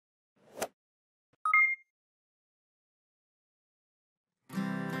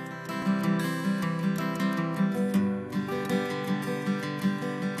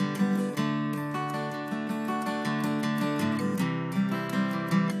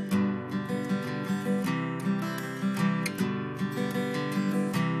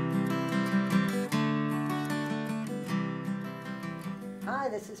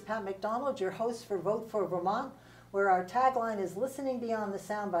this is Pat McDonald, your host for Vote for Vermont, where our tagline is listening beyond the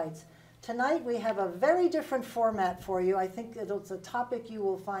sound bites. Tonight we have a very different format for you. I think it's a topic you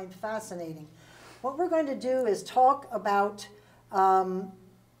will find fascinating. What we're going to do is talk about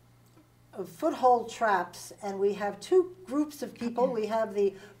foothold traps, and we have two groups of people. We have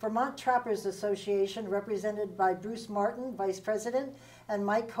the Vermont Trappers Association, represented by Bruce Martin, Vice President, and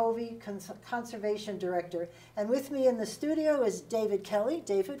Mike Covey, Conservation Director. And with me in the studio is David Kelly.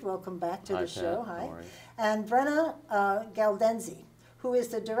 David, welcome back to the show. Hi. And Brenna Galdenzi, who is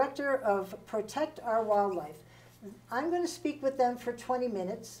the Director of Protect Our Wildlife. I'm going to speak with them for 20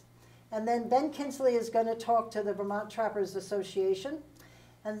 minutes, and then Ben Kinsley is going to talk to the Vermont Trappers Association.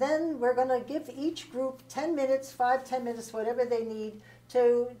 And then we're going to give each group 10 minutes, 5-10 minutes, whatever they need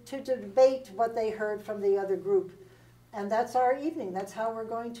to debate what they heard from the other group. And that's our evening. That's how we're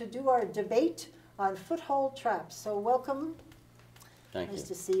going to do our debate on foothold traps. So welcome. Thank you. Nice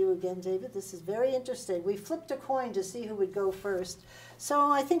to see you again, David. This is very interesting. We flipped a coin to see who would go first.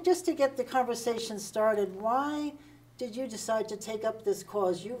 So I think just to get the conversation started, why did you decide to take up this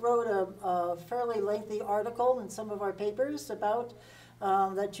cause? You wrote a fairly lengthy article in some of our papers about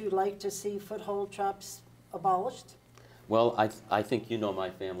that you'd like to see foothold traps abolished. Well, I think you know my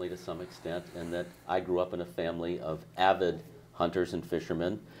family to some extent, and that I grew up in a family of avid hunters and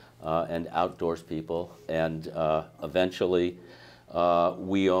fishermen and outdoors people, and eventually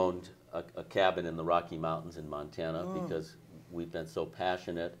we owned a cabin in the Rocky Mountains in Montana because we've been so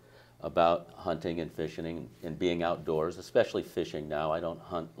passionate about hunting and fishing and being outdoors, especially fishing now. I don't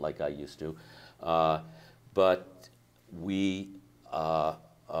hunt like I used to, but we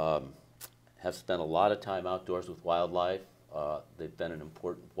have spent a lot of time outdoors with wildlife. They've been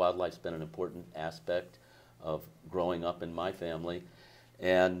wildlife's been an important aspect of growing up in my family.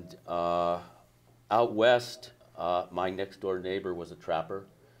 And out west, my next door neighbor was a trapper,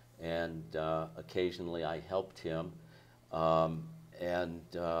 and occasionally I helped him.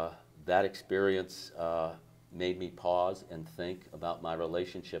 That experience made me pause and think about my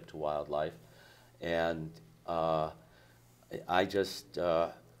relationship to wildlife. And I just,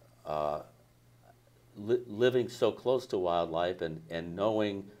 living so close to wildlife and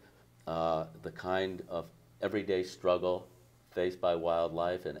knowing the kind of everyday struggle faced by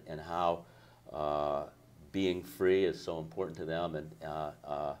wildlife and how being free is so important to them, and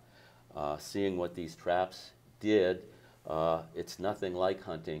seeing what these traps did, it's nothing like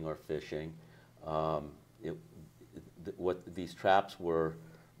hunting or fishing. What these traps were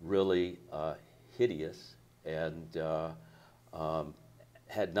really hideous and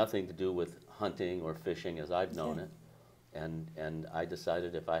had nothing to do with hunting or fishing as I've known it, and I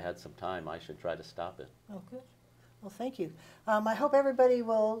decided if I had some time I should try to stop it. Oh, good. Well, thank you. I hope everybody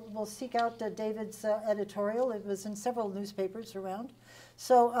will seek out David's editorial. It was in several newspapers around.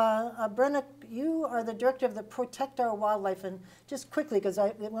 So, Brenna, you are the director of the Protect Our Wildlife, and just quickly, because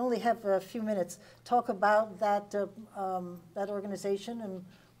we only have a few minutes, talk about that that organization and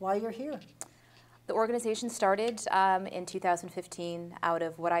why you're here. The organization started in 2015 out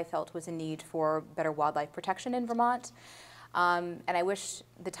of what I felt was a need for better wildlife protection in Vermont. And I wish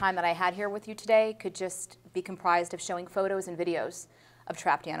the time that I had here with you today could just be comprised of showing photos and videos of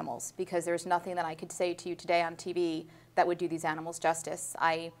trapped animals, because there's nothing that I could say to you today on TV that would do these animals justice.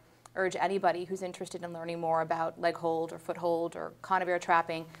 I urge anybody who's interested in learning more about leg hold or foothold or conibear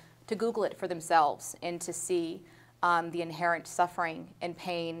trapping to Google it for themselves and to see the inherent suffering and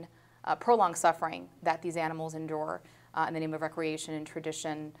pain, prolonged suffering that these animals endure in the name of recreation and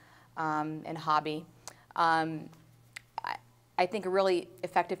tradition and hobby. I think a really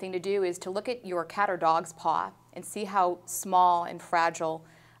effective thing to do is to look at your cat or dog's paw and see how small and fragile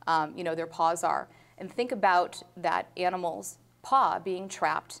their paws are, and think about that animal's paw being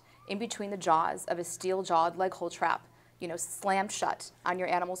trapped in between the jaws of a steel-jawed leg hold trap, slammed shut on your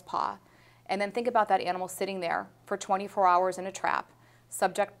animal's paw. And then think about that animal sitting there for 24 hours in a trap,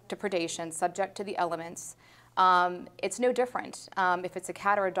 subject to predation, subject to the elements. It's no different if it's a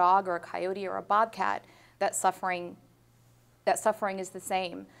cat or a dog or a coyote or a bobcat. That suffering is the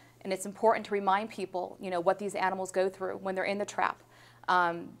same. And it's important to remind people, what these animals go through when they're in the trap.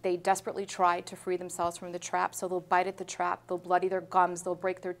 They desperately try to free themselves from the trap, so they'll bite at the trap, they'll bloody their gums, they'll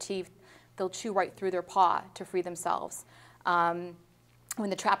break their teeth, they'll chew right through their paw to free themselves. When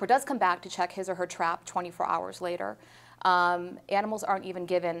the trapper does come back to check his or her trap 24 hours later, animals aren't even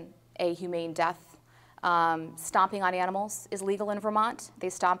given a humane death. Stomping on animals is legal in Vermont. They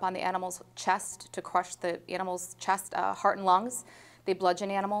stomp on the animal's chest to crush the animal's chest, heart and lungs. They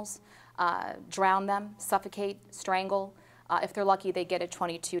bludgeon animals, drown them, suffocate, strangle. If they're lucky, they get a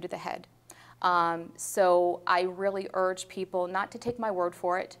 22 to the head. So I really urge people not to take my word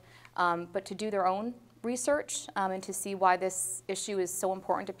for it, but to do their own research and to see why this issue is so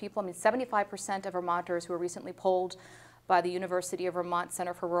important to people. I mean, 75% of Vermonters who were recently polled by the University of Vermont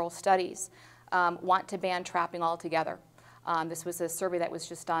Center for Rural Studies want to ban trapping altogether. This was a survey that was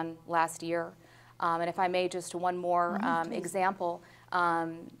just done last year. And if I may, just one more example,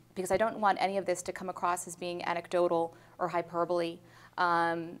 because I don't want any of this to come across as being anecdotal or hyperbole.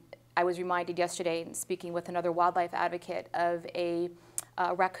 I was reminded yesterday, in speaking with another wildlife advocate, of a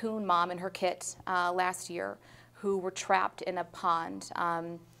raccoon mom and her kit last year who were trapped in a pond.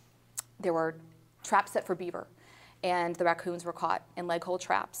 There were traps set for beaver, and the raccoons were caught in leg hole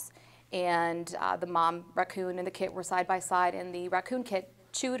traps. And the mom raccoon and the kit were side by side, and the raccoon kit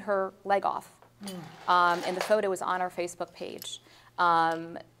chewed her leg off. And the photo is on our Facebook page.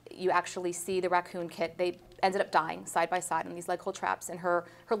 You actually see the raccoon kit. They ended up dying side by side in these leg hole traps, and her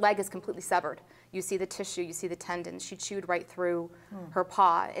leg is completely severed. You see the tissue, you see the tendons. She chewed right through her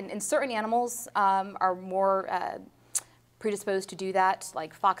paw. And certain animals are more predisposed to do that,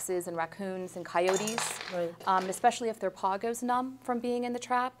 like foxes and raccoons and coyotes, right. Especially if their paw goes numb from being in the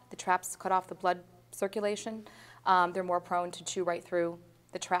traps cut off the blood circulation. They're more prone to chew right through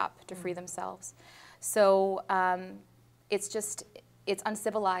the trap to free themselves. So it's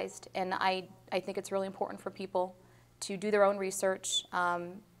uncivilized, and I think it's really important for people to do their own research,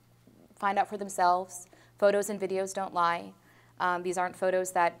 find out for themselves. Photos and videos don't lie. These aren't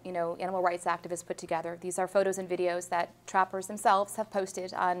photos that animal rights activists put together. These are photos and videos that trappers themselves have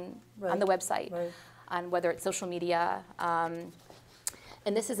posted on the website, on whether it's social media. And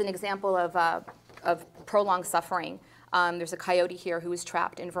this is an example of prolonged suffering. There's a coyote here who was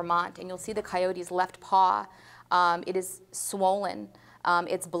trapped in Vermont, and you'll see the coyote's left paw. It is swollen,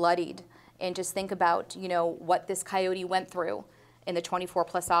 it's bloodied, and just think about what this coyote went through in the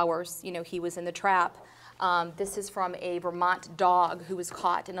 24+ hours he was in the trap. This is from a Vermont dog who was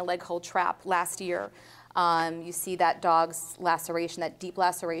caught in a leg hole trap last year. You see that dog's laceration, that deep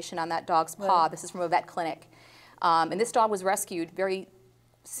laceration on that dog's paw. This is from a vet clinic, and this dog was rescued very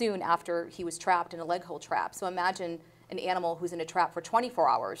soon after he was trapped in a leg hole trap. So imagine an animal who's in a trap for 24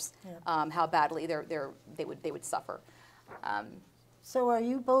 hours, how badly they would suffer. So are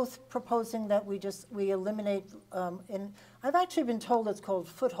you both proposing that we eliminate, and I've actually been told it's called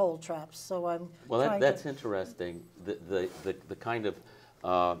foothold traps, so I'm that's interesting, the kind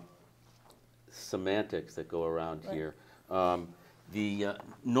of semantics that go around here.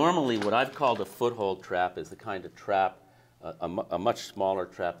 Normally what I've called a foothold trap is the kind of trap, a much smaller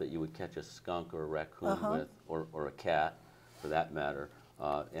trap that you would catch a skunk or a raccoon with, or a cat, for that matter.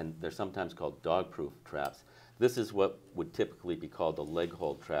 And they're sometimes called dog-proof traps. This is what would typically be called a leg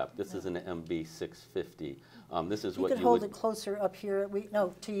hold trap. This is an MB 650. This is what you hold it closer up here.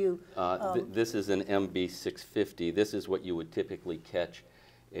 To you. This is an MB 650. This is what you would typically catch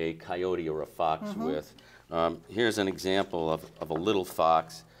a coyote or a fox with. Here's an example of a little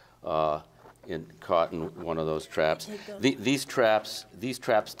fox caught in one of those traps. These traps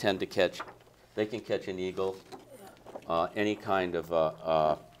tend to catch. They can catch an eagle, any kind of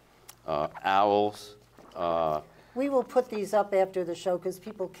owls. We will put these up after the show because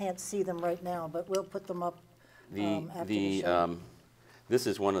people can't see them right now, but we'll put them up after the show. This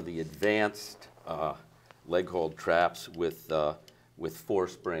is one of the advanced leg hold traps with 4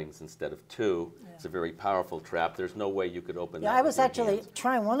 springs instead of 2. It's a very powerful trap. There's no way you could open that. I was actually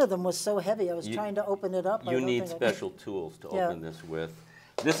trying. One of them was so heavy. I was trying to open it up. You need special tools to open this with.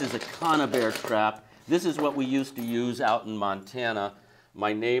 This is a conibear trap. This is what we used to use out in Montana.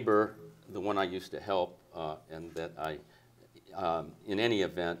 My neighbor, the one I used to help, and that in any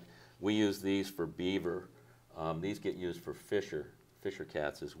event, we use these for beaver. These get used for fisher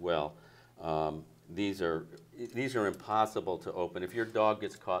cats as well. These are impossible to open. If your dog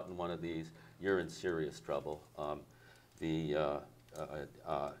gets caught in one of these, you're in serious trouble.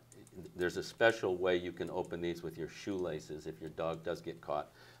 There's a special way you can open these with your shoelaces if your dog does get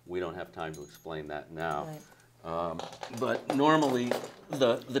caught. We don't have time to explain that now. But normally,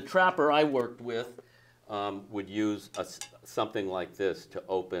 the trapper I worked with would use something like this to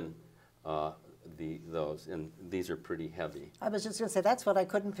open those, and these are pretty heavy. I was just going to say, that's what I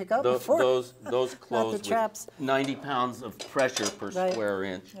couldn't pick up before. Those close with 90 pounds of pressure per square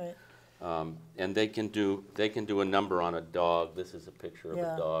inch. And they can do a number on a dog. This is a picture of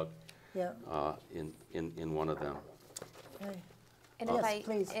a dog in one of them. And,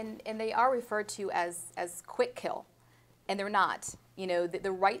 please. And they are referred to as quick kill, and they're not.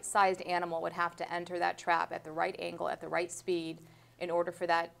 The right-sized animal would have to enter that trap at the right angle, at the right speed, in order for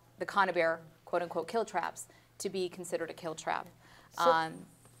the conibear, quote-unquote, kill traps to be considered a kill trap.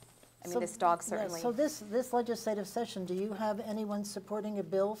 I mean, this dog yeah, certainly. so this legislative session, do you have anyone supporting a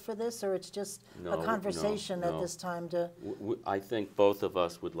bill for this, or it's just a conversation at this time to? I think both of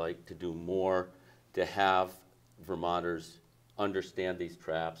us would like to do more to have Vermonters understand these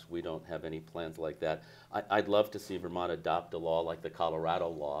traps. We don't have any plans like that. I'd love to see Vermont adopt a law like the Colorado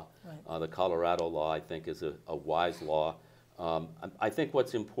law. Right. The Colorado law, I think, is a wise law. I think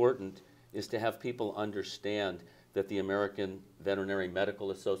what's important is to have people understand that the American Veterinary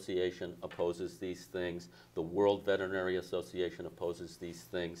Medical Association opposes these things, the World Veterinary Association opposes these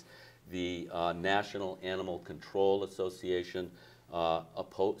things, the National Animal Control Association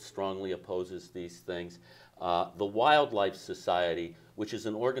strongly opposes these things. The Wildlife Society, which is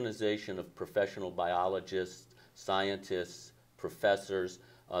an organization of professional biologists, scientists, professors,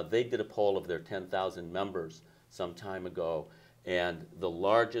 they did a poll of their 10,000 members some time ago, and the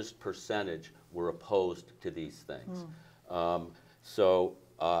largest percentage were opposed to these things.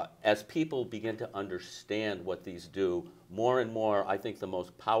 As people begin to understand what these do, more and more, I think the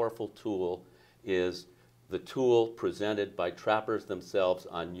most powerful tool is the tool presented by trappers themselves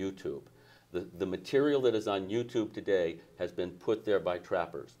on YouTube. The material that is on YouTube today has been put there by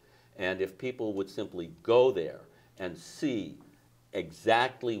trappers. And if people would simply go there and see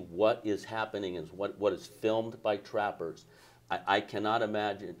exactly what is happening and what is filmed by trappers, I cannot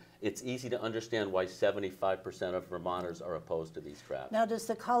imagine. It's easy to understand why 75% of Vermonters are opposed to these traps. Now, does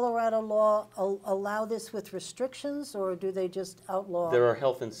the Colorado law allow this with restrictions, or do they just outlaw? There are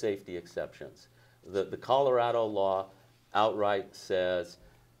health and safety exceptions. The Colorado law outright says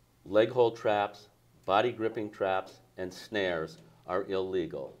leg hold traps, body gripping traps, and snares are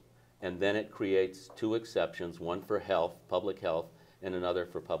illegal. And then it creates two exceptions, one for health, public health, and another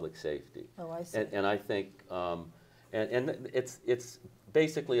for public safety. Oh, I see. And I think, and it's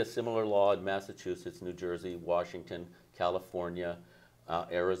basically a similar law in Massachusetts, New Jersey, Washington, California,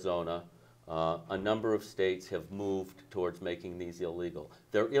 Arizona. A number of states have moved towards making these illegal.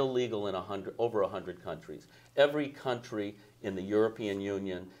 They're illegal in over 100 countries. Every country in the European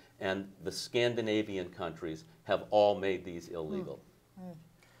Union and the Scandinavian countries have all made these illegal.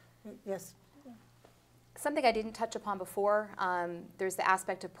 Yes. Something I didn't touch upon before, there's the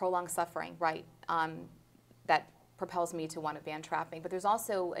aspect of prolonged suffering, right, that propels me to want to ban trapping. But there's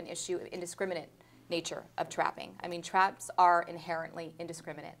also an issue of indiscriminate nature of trapping. I mean, traps are inherently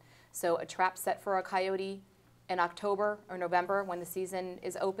indiscriminate. So a trap set for a coyote in October or November when the season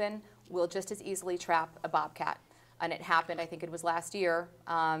is open will just as easily trap a bobcat. And it happened, I think it was last year,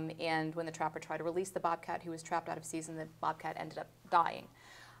 and when the trapper tried to release the bobcat who was trapped out of season, the bobcat ended up dying.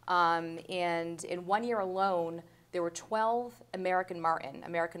 And in 1 year alone, there were 12 American marten.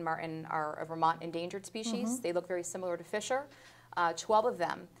 American marten are a Vermont endangered species. They look very similar to Fisher. 12 of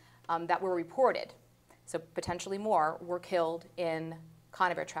them that were reported, so potentially more, were killed in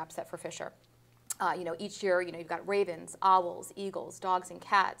conibear traps set for Fisher. Each year, you've got ravens, owls, eagles, dogs, and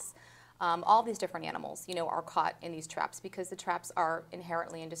cats. All these different animals, are caught in these traps because the traps are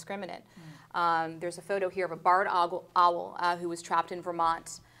inherently indiscriminate. There's a photo here of a barred owl who was trapped in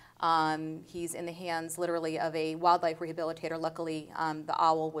Vermont. He's in the hands, literally, of a wildlife rehabilitator. Luckily, the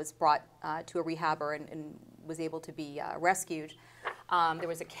owl was brought to a rehabber and was able to be rescued. There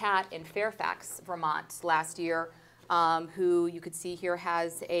was a cat in Fairfax, Vermont, last year, who you could see here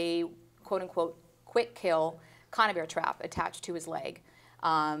has a quote-unquote quick kill conibear trap attached to his leg.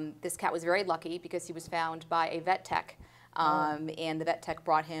 This cat was very lucky because he was found by a vet tech, and the vet tech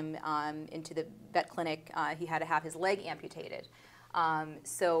brought him into the vet clinic. He had to have his leg amputated.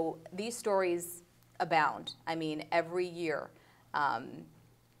 So these stories abound. I mean, every year,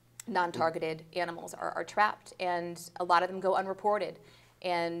 non-targeted animals are trapped, and a lot of them go unreported.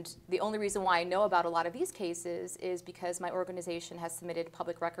 And the only reason why I know about a lot of these cases is because my organization has submitted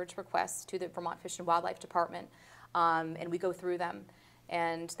public records requests to the Vermont Fish and Wildlife Department, and we go through them.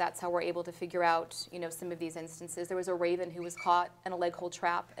 And that's how we're able to figure out, some of these instances. There was a raven who was caught in a leg hold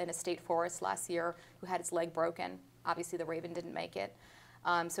trap in a state forest last year who had his leg broken. Obviously, the raven didn't make it.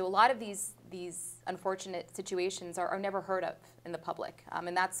 So a lot of these unfortunate situations are never heard of in the public.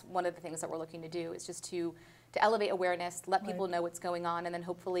 And that's one of the things that we're looking to do, is just to elevate awareness, let people know what's going on, and then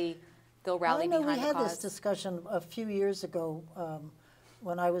hopefully they'll rally behind the cause. I know we had this discussion a few years ago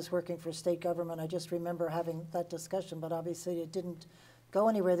when I was working for state government. I just remember having that discussion, but obviously it didn't go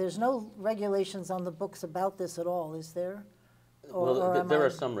anywhere. There's no regulations on the books about this at all, is there? There are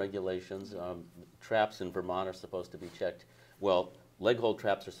some regulations. Traps in Vermont are supposed to be checked. Well, leg hold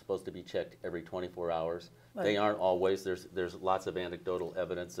traps are supposed to be checked every 24 hours. Right. They aren't always. There's lots of anecdotal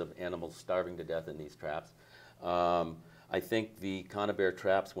evidence of animals starving to death in these traps. I think the conibear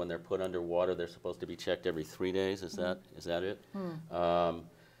traps, when they're put underwater, they're supposed to be checked every 3 days. Is that it?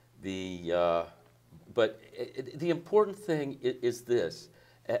 But the important thing is this.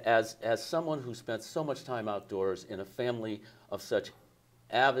 As someone who spent so much time outdoors in a family of such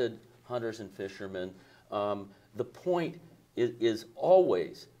avid hunters and fishermen, the point is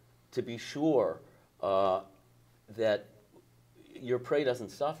always to be sure that your prey doesn't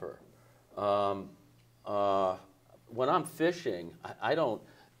suffer. When I'm fishing, I don't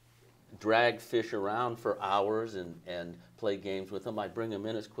drag fish around for hours and play games with them. I bring them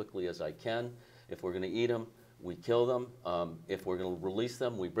in as quickly as I can. If we're going to eat them, we kill them. If we're going to release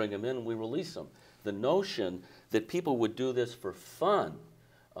them, we bring them in and we release them. The notion that people would do this for fun,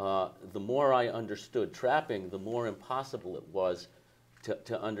 the more I understood trapping, the more impossible it was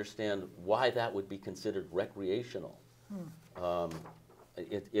to understand why that would be considered recreational.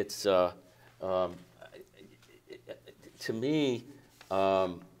 To me,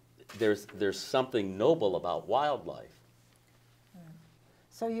 there's something noble about wildlife.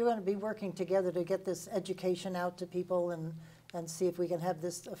 So you're going to be working together to get this education out to people and see if we can have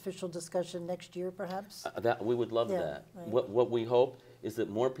this official discussion next year, perhaps? We would love that. Right. What we hope is that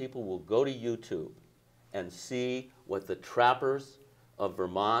more people will go to YouTube and see what the trappers of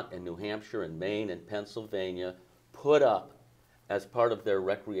Vermont and New Hampshire and Maine and Pennsylvania put up as part of their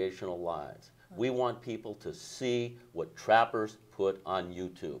recreational lives. We want people to see what trappers put on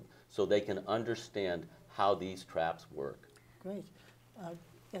YouTube so they can understand how these traps work. Great.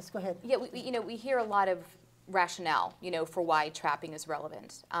 Yes, go ahead. Yeah, we hear a lot of rationale, for why trapping is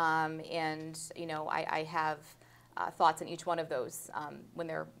relevant. And, I have thoughts on each one of those when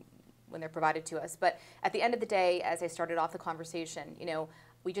they're provided to us. But at the end of the day, as I started off the conversation,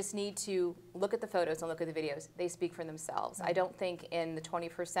 we just need to look at the photos and look at the videos. They speak for themselves. I don't think in the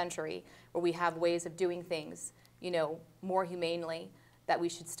 21st century, where we have ways of doing things, more humanely, that we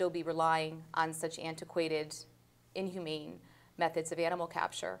should still be relying on such antiquated, inhumane methods of animal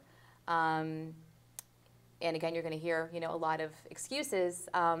capture. And again, you're going to hear, a lot of excuses.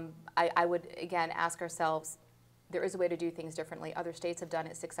 I would, again, ask ourselves, there is a way to do things differently. Other states have done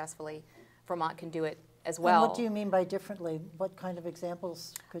it successfully. Vermont can do it as well. And what do you mean by differently? What kind of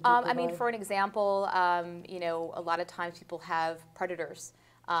examples could you provide? I mean, for an example, a lot of times people have predators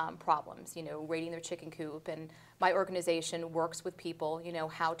problems, raiding their chicken coop. And my organization works with people,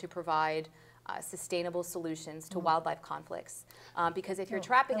 how to provide sustainable solutions to wildlife conflicts. Because if you're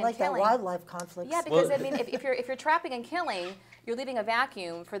trapping and killing, that wildlife conflicts. Yeah, because I mean, if you're trapping and killing, you're leaving a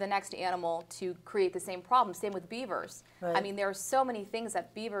vacuum for the next animal to create the same problem. Same with beavers. Right. I mean, there are so many things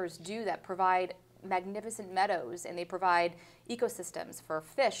that beavers do that provide magnificent meadows, and they provide ecosystems for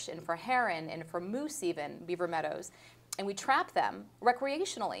fish and for heron and for moose, even beaver meadows. And we trap them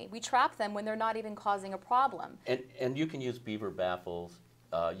recreationally. We trap them when they're not even causing a problem. And you can use beaver baffles.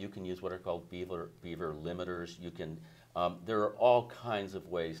 You can use what are called beaver limiters. You can. There are all kinds of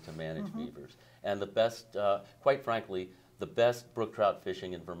ways to manage beavers. And the best, quite frankly, the best brook trout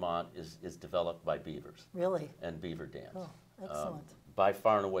fishing in Vermont is developed by beavers. Really? And beaver dams. Oh, excellent. By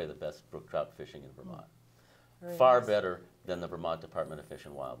far and away the best brook trout fishing in Vermont. Very Far nice. Better than the Vermont Department of Fish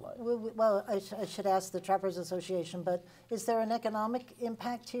and Wildlife. Well, I should ask the Trappers Association, but is there an economic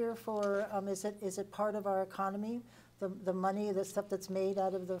impact here for, is it part of our economy? The money, the stuff that's made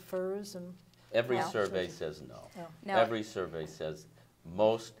out of the furs and... Every No. survey says no. Oh. No. Every survey says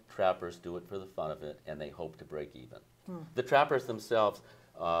most trappers do it for the fun of it and they hope to break even. The trappers themselves,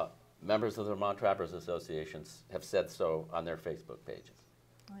 members of the Vermont Trappers Association have said so on their Facebook pages.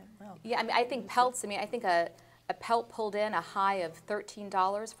 Right, well, Yeah, I mean, I think pelts, I think a pelt pulled in a high of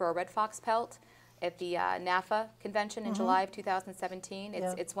 $13 for a red fox pelt at the NAFA convention in July of 2017.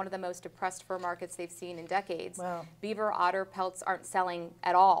 Yeah. It's one of the most depressed fur markets they've seen in decades. Wow. Beaver, otter pelts aren't selling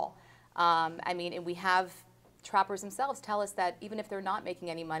at all. I mean, and we have trappers themselves tell us that even if they're not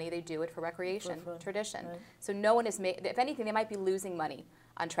making any money, they do it for recreation, For fun, tradition. right. So no one is, if anything, they might be losing money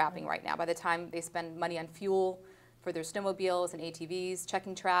on trapping right now. By the time they spend money on fuel for their snowmobiles and ATVs,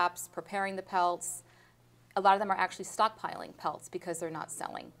 checking traps, preparing the pelts, a lot of them are actually stockpiling pelts because they're not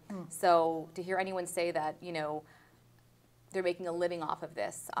selling. So to hear anyone say that, they're making a living off of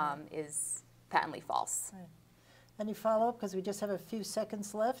this is patently false. Right. Any follow-up? Because we just have a few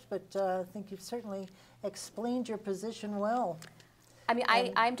seconds left, but I think you've certainly explained your position well. I mean,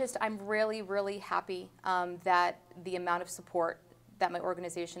 I'm really, really happy that the amount of support that my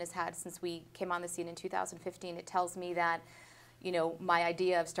organization has had since we came on the scene in 2015, it tells me that, my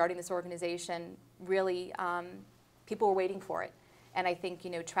idea of starting this organization, really, people were waiting for it. And I think,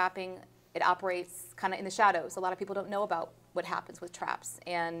 trapping, it operates kind of in the shadows. A lot of people don't know about what happens with traps.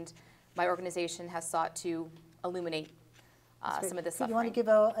 And my organization has sought to illuminate some of the Do suffering. you want to give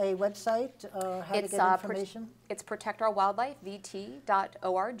a website, how to get information? It's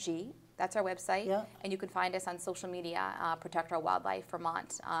protectourwildlifevt.org. That's our website. Yeah. And you can find us on social media, Protect Our Wildlife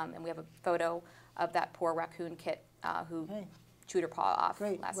Vermont. And we have a photo of that poor raccoon kit who chewed her paw off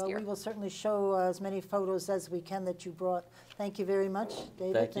last year. Well, we will certainly show as many photos as we can that you brought. Thank you very much,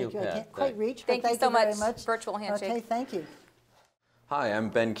 David. Thank you, I Pat. can't quite reach, Thank but you so very much. much. Virtual handshake. Okay, thank you. Hi, I'm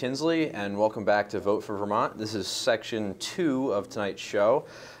Ben Kinsley, and welcome back to Vote for Vermont. This is section 2 of tonight's show,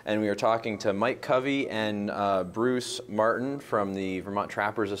 and we are talking to Mike Covey and Bruce Martin from the Vermont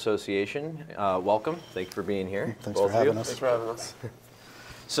Trappers Association. Welcome. Thank you for being here. Thanks for having us. Thanks for having us.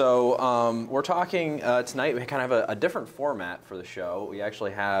 So we're talking tonight, we kind of have a different format for the show. We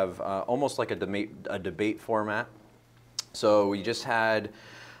actually have almost like a debate format. So we just had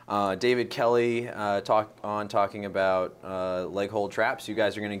David Kelly talking about leg hold traps. You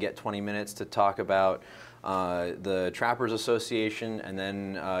guys are going to get 20 minutes to talk about the Trappers Association, and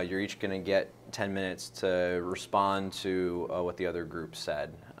then you're each going to get 10 minutes to respond to what the other group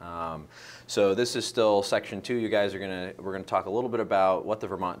said. So this is still section 2. You guys we're going to talk a little bit about what the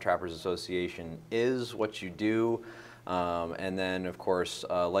Vermont Trappers Association is, what you do, and then of course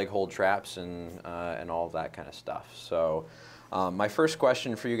leg hold traps and all of that kind of stuff. So. My first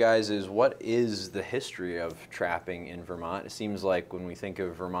question for you guys is, what is the history of trapping in Vermont? It seems like when we think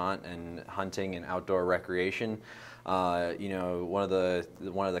of Vermont and hunting and outdoor recreation, you know, one of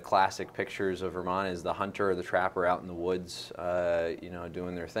the classic pictures of Vermont is the hunter or the trapper out in the woods, you know,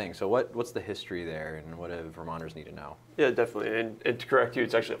 doing their thing. So what's the history there, and what do Vermonters need to know? Yeah, definitely. And to correct you,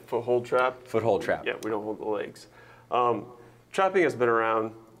 it's actually a foothold trap. Foothold trap. Yeah, we don't hold the legs. Trapping has been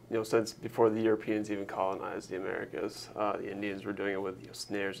around, you know, since before the Europeans even colonized the Americas. The Indians were doing it with, you know,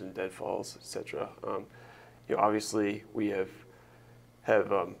 snares and deadfalls, etc. You know, obviously we have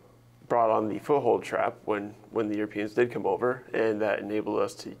brought on the foothold trap when the Europeans did come over, and that enabled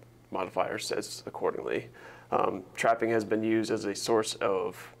us to modify our sets accordingly. Trapping has been used as a source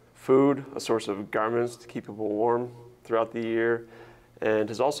of food, a source of garments to keep people warm throughout the year, and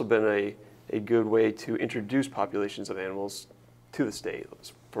has also been a good way to introduce populations of animals to the state.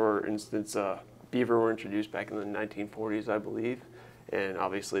 For instance, beaver were introduced back in the 1940s, I believe, and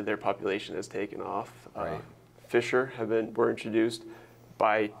obviously their population has taken off. Right. Fisher were introduced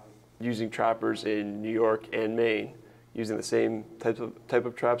by using trappers in New York and Maine, using the same type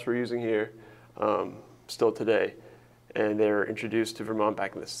of traps we're using here still today. And they were introduced to Vermont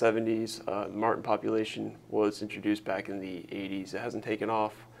back in the 70s. The marten population was introduced back in the 80s. It hasn't taken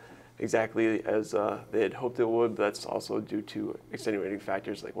off exactly as they had hoped it would, but that's also due to extenuating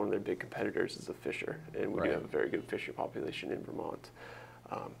factors, like one of their big competitors is the fisher, and we do have a very good fisher population in Vermont.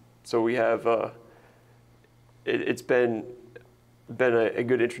 So we have, it's been a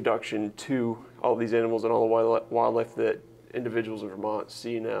good introduction to all these animals, and all the wildlife that individuals in Vermont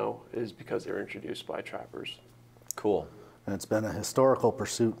see now is because they were introduced by trappers. Cool. And it's been a historical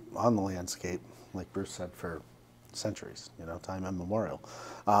pursuit on the landscape, like Bruce said, for centuries, you know, time immemorial.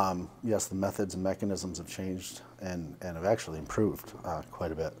 Yes, the methods and mechanisms have changed and have actually improved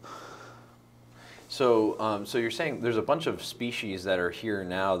quite a bit. So, so you're saying there's a bunch of species that are here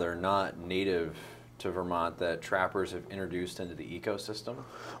now that are not native to Vermont that trappers have introduced into the ecosystem?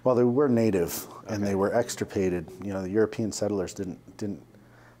 Well, they were native and they were extirpated. You know, the European settlers didn't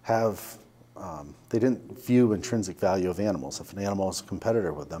have, they didn't view intrinsic value of animals. If an animal was a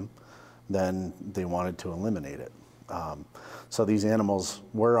competitor with them, then they wanted to eliminate it. So these animals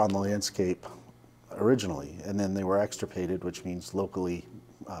were on the landscape originally, and then they were extirpated, which means locally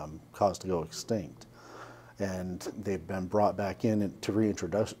caused to go extinct. And they've been brought back in to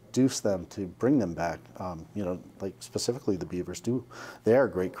reintroduce them, to bring them back. You know, like specifically the beavers they are a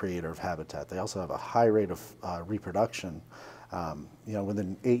great creator of habitat. They also have a high rate of reproduction. You know,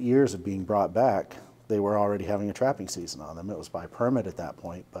 within 8 years of being brought back, they were already having a trapping season on them. It was by permit at that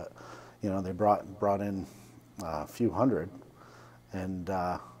point, but you know, they brought in a few hundred, and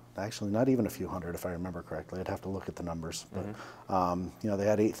actually not even a few hundred, if I remember correctly. I'd have to look at the numbers, but you know, they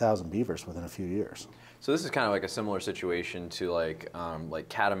had 8,000 beavers within a few years. So this is kind of like a similar situation to like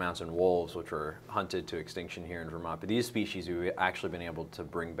catamounts and wolves, which were hunted to extinction here in Vermont. But these species we've actually been able to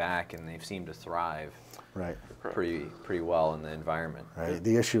bring back, and they've seemed to thrive pretty well in the environment. Right.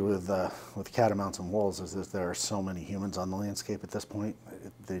 The issue with catamounts and wolves is that there are so many humans on the landscape at this point.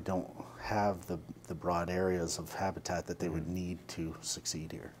 They don't have the broad areas of habitat that they would need to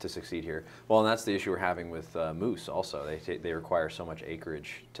succeed here. Well, and that's the issue we're having with moose also. They require so much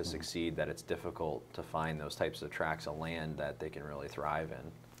acreage to succeed that it's difficult to find those types of tracts of land that they can really thrive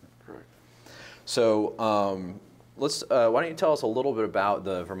in. Correct. So Let's. Why don't you tell us a little bit about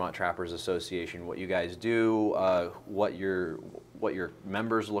the Vermont Trappers Association, what you guys do, what your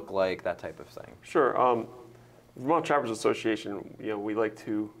members look like, that type of thing. Sure. Vermont Trappers Association, we like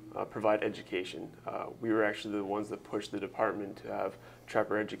to provide education. We were actually the ones that pushed the department to have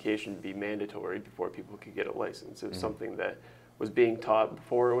trapper education be mandatory before people could get a license. It was something that was being taught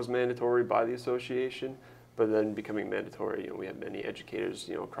before it was mandatory by the association, but then becoming mandatory. We have many educators,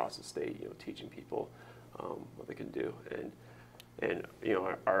 across the state, teaching people what they can do. And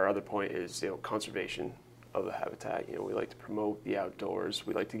our other point is, conservation of the habitat. We like to promote the outdoors.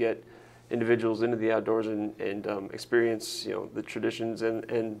 We like to get individuals into the outdoors and experience, the traditions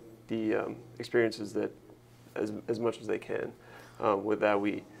and the experiences that as much as they can. With that,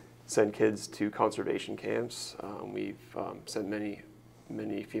 we send kids to conservation camps. We've sent many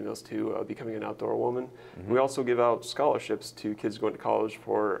females to becoming an outdoor woman. We also give out scholarships to kids going to college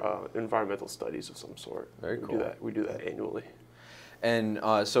for environmental studies of some sort. Very cool. We do that annually. And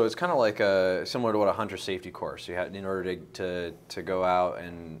so it's kind of like similar to what a hunter safety course. You have, in order to go out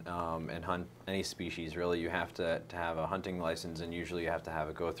and hunt any species, really, you have to have a hunting license, and usually you have to have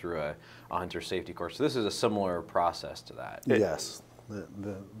it go through a hunter safety course. So this is a similar process to that. Yes,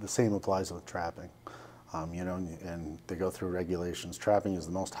 the same applies with trapping. And they go through regulations. Trapping is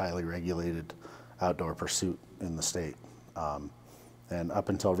the most highly regulated outdoor pursuit in the state. And up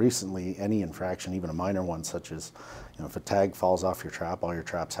until recently, any infraction, even a minor one, such as, if a tag falls off your trap, all your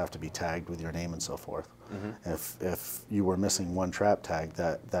traps have to be tagged with your name and so forth. If you were missing one trap tag,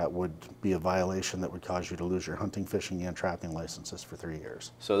 that would be a violation that would cause you to lose your hunting, fishing, and trapping licenses for 3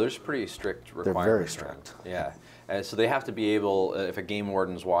 years. So there's pretty strict requirements. They're very strict. Yeah. So they have to be able, if a game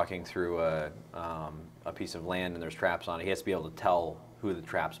warden's walking through a piece of land and there's traps on it, he has to be able to tell who the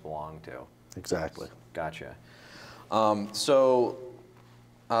traps belong to. Exactly. Gotcha.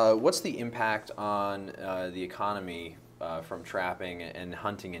 What's the impact on the economy from trapping and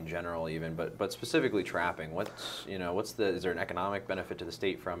hunting in general, even, but specifically trapping? Is there an economic benefit to the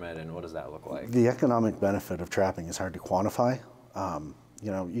state from it, and what does that look like? The economic benefit of trapping is hard to quantify.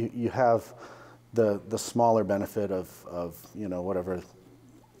 You have the smaller benefit of whatever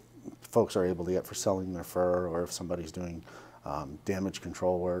folks are able to get for selling their fur, or if somebody's doing damage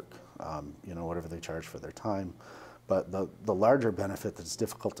control work, whatever they charge for their time. But the larger benefit that's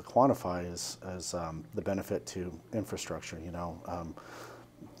difficult to quantify is the benefit to infrastructure,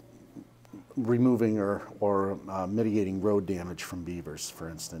 removing or mitigating road damage from beavers, for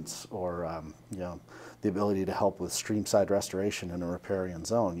instance, or the ability to help with streamside restoration in a riparian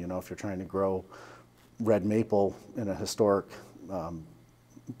zone. If you're trying to grow red maple in a historic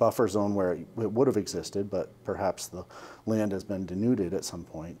buffer zone where it would have existed, but perhaps the land has been denuded at some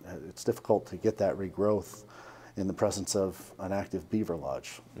point, it's difficult to get that regrowth in the presence of an active beaver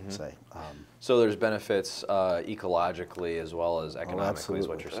lodge, say. So there's benefits ecologically as well as economically, is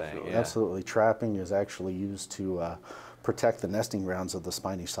what you're saying. Yeah. Absolutely. Trapping is actually used to protect the nesting grounds of the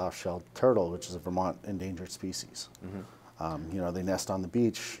spiny soft-shelled turtle, which is a Vermont endangered species. They nest on the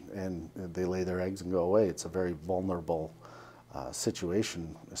beach and they lay their eggs and go away. It's a very vulnerable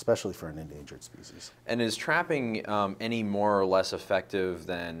situation, especially for an endangered species. And is trapping any more or less effective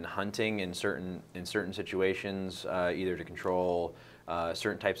than hunting in certain situations, either to control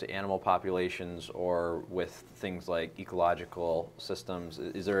certain types of animal populations or with things like ecological systems?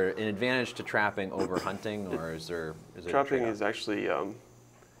 Is there an advantage to trapping over hunting, or is there? Trapping is actually,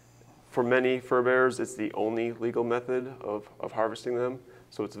 for many fur bearers, it's the only legal method of harvesting them.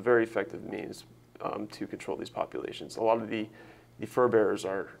 So it's a very effective means to control these populations. A lot of the fur bearers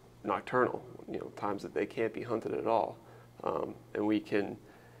are nocturnal, times that they can't be hunted at all, and we can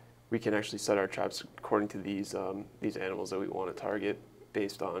actually set our traps according to these animals that we want to target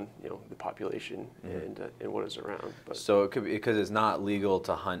based on the population and what is around. But so it could be because it's not legal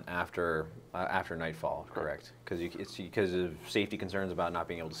to hunt after nightfall, correct? Because of safety concerns about not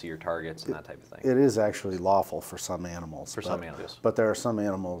being able to see your targets and that type of thing. It is actually lawful for some animals. Some animals. But there are some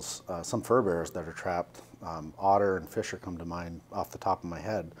animals, some fur bearers that are trapped. Otter and fisher come to mind off the top of my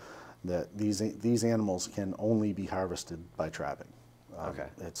head. That these animals can only be harvested by trapping. Okay.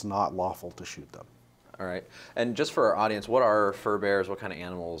 It's not lawful to shoot them. All right. And just for our audience, what are fur bears? What kind of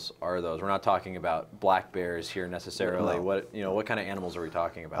animals are those? We're not talking about black bears here necessarily. No. What kind of animals are we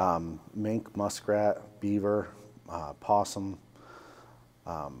talking about? Mink, muskrat, beaver, possum.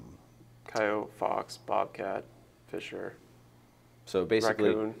 Coyote, fox, bobcat, fisher. So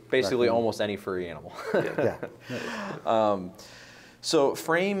basically raccoon. Almost any furry animal. Yeah. So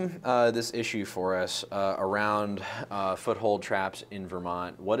frame this issue for us around foothold traps in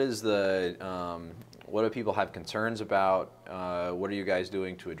Vermont. What do people have concerns about? What are you guys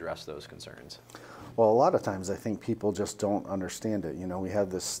doing to address those concerns? Well, a lot of times I think people just don't understand it. You know, we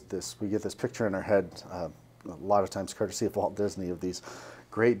have we get this picture in our head, a lot of times courtesy of Walt Disney, of these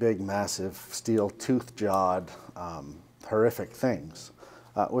great big massive steel tooth-jawed horrific things,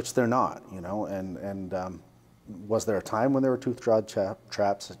 which they're not, you know, and was there a time when there were tooth-jawed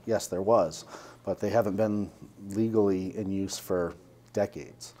traps? Yes, there was, but they haven't been legally in use for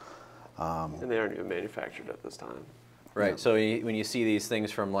decades. And they aren't even manufactured at this time. Right. So when you see these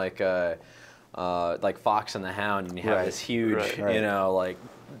things from like Fox and the Hound, and you have this huge, you know, like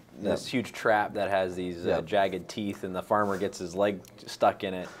this huge trap that has these jagged teeth, and the farmer gets his leg stuck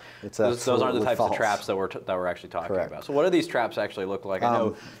in it. Those aren't the types of traps that we're actually talking about. So what do these traps actually look like? I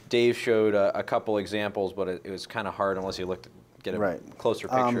know Dave showed a couple examples, but it was kind of hard unless you get a closer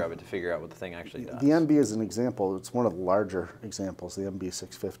picture of it to figure out what the thing actually does. The MB is an example. It's one of the larger examples, the MB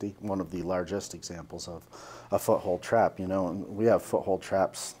 650, one of the largest examples of a foothold trap. You know, and we have foothold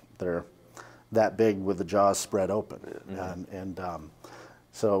traps that are that big with the jaws spread open,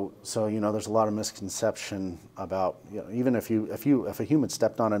 so you know, there's a lot of misconception about, you know, even if a human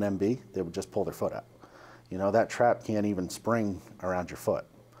stepped on an MB, they would just pull their foot out. You know, that trap can't even spring around your foot.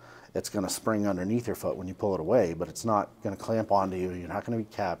 It's going to spring underneath your foot when you pull it away, but it's not going to clamp onto you. You're not going to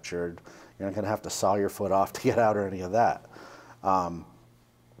be captured. You're not going to have to saw your foot off to get out or any of that.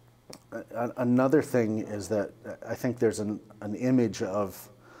 Another thing is that I think there's an image of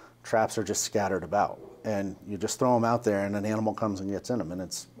traps are just scattered about, and you just throw them out there and an animal comes and gets in them, and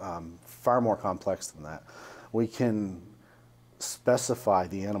it's far more complex than that. We can specify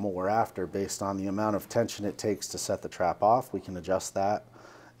the animal we're after based on the amount of tension it takes to set the trap off. We can adjust that.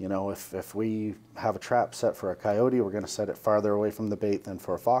 You know, if we have a trap set for a coyote, we're going to set it farther away from the bait than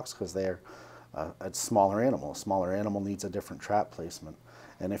for a fox, because they're a smaller animal. A smaller animal needs a different trap placement.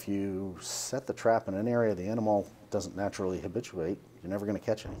 And if you set the trap in an area the animal doesn't naturally habituate, you're never going to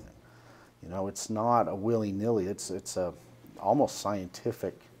catch anything. You know, it's not a willy-nilly. It's a almost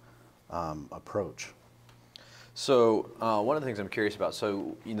scientific approach. So one of the things I'm curious about,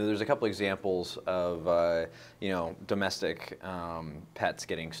 so, you know, there's a couple examples of, you know, domestic pets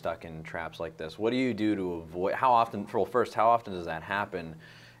getting stuck in traps like this. What do you do to avoid, how often does that happen?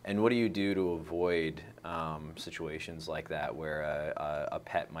 And what do you do to avoid situations like that where a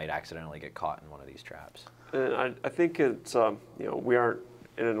pet might accidentally get caught in one of these traps? And I think it's, you know, we aren't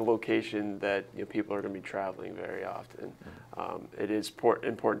in a location that, you know, people are going to be traveling very often. It is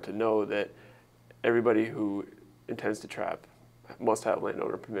important to know that everybody who intends to trap must have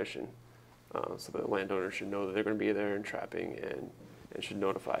landowner permission. So the landowner should know that they're going to be there and trapping, and should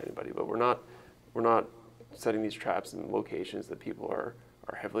notify anybody. But we're not setting these traps in locations that people are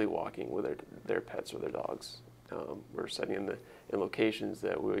heavily walking with their pets or their dogs. We're setting them in locations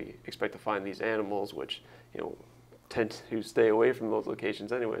that we expect to find these animals, which, you know, tend to stay away from those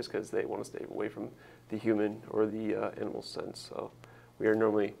locations anyways, because they want to stay away from the human or the animal sense. So we are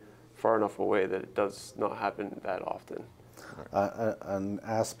normally far enough away that it does not happen that often. An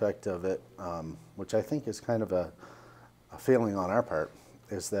aspect of it, which I think is kind of a failing on our part,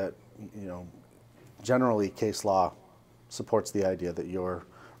 is that, you know, generally case law supports the idea that you're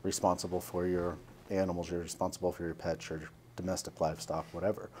responsible for your animals, you're responsible for your pets, your domestic livestock,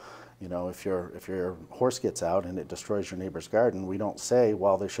 whatever. You know, if your horse gets out and it destroys your neighbor's garden, we don't say,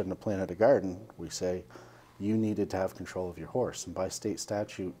 well, they shouldn't have planted a garden. We say, you needed to have control of your horse, and by state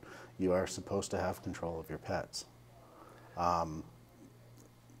statute, you are supposed to have control of your pets. I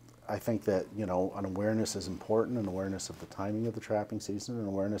think that, you know, an awareness is important, an awareness of the timing of the trapping season, an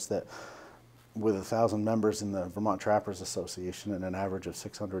awareness that with 1,000 members in the Vermont Trappers Association and an average of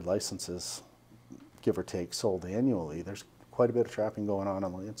 600 licenses, give or take, sold annually, there's quite a bit of trapping going on the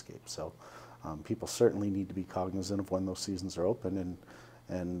landscape. So people certainly need to be cognizant of when those seasons are open,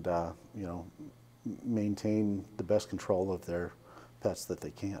 and you know, maintain the best control of their pets that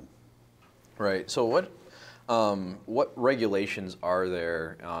they can. Right. So what regulations are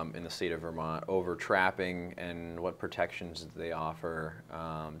there in the state of Vermont over trapping, and what protections do they offer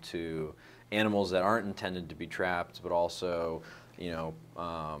to animals that aren't intended to be trapped, but also, you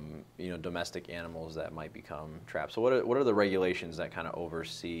know, domestic animals that might become trapped? So what are the regulations that kind of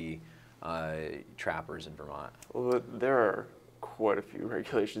oversee trappers in Vermont? Well, there are quite a few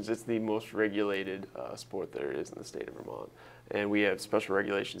regulations. It's the most regulated sport there is in the state of Vermont, and we have special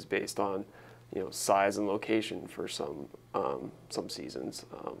regulations based on, you know, size and location for some seasons.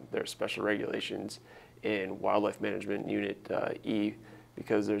 There are special regulations in Wildlife Management Unit E,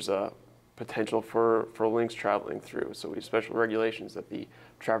 because there's a potential for lynx traveling through. So we have special regulations that the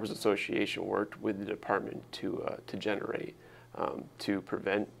Trappers Association worked with the department to generate to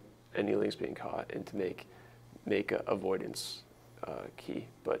prevent any lynx being caught and to make avoidance key.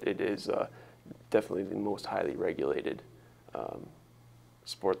 But it is definitely the most highly regulated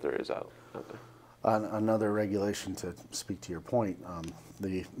sport there is out there. Another regulation to speak to your point,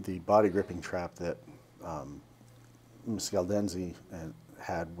 the body gripping trap that Ms. Galdenzi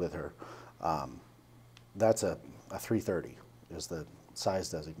had with her, that's a 330 is the size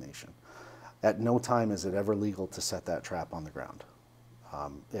designation. At no time is it ever legal to set that trap on the ground.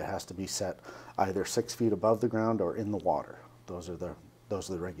 It has to be set either 6 feet above the ground or in the water. Those are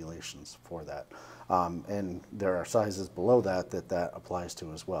the regulations for that. And there are sizes below that applies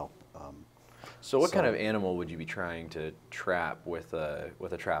to as well. So what kind of animal would you be trying to trap with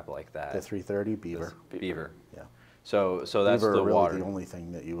a trap like that? The 330 beaver. Beaver. Yeah. So that's beaver the are really water. the only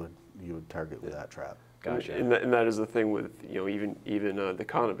thing that you would target with that trap. Gotcha. And that is the thing with even the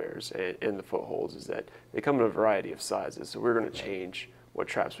conibears and the footholds is that they come in a variety of sizes. So we're going to change what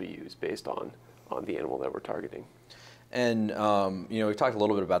traps we use based on the animal that we're targeting. And we've talked a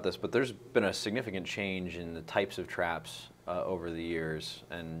little bit about this, but there's been a significant change in the types of traps over the years,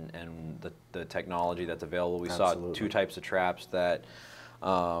 and the technology that's available. We Absolutely. saw 2 types of traps that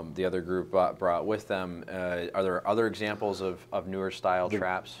the other group brought with them. Are there other examples of newer style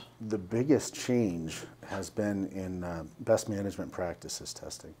traps? The biggest change has been in best management practices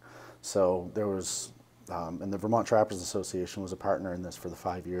testing. So there was, and the Vermont Trappers Association was a partner in this for the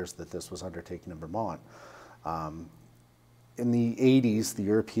 5 years that this was undertaken in Vermont. In the 80s, the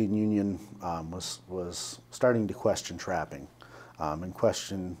European Union was starting to question trapping and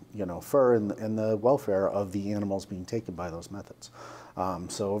question, fur and the welfare of the animals being taken by those methods.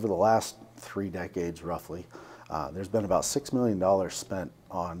 So over the last 3 decades, roughly, there's been about $6 million spent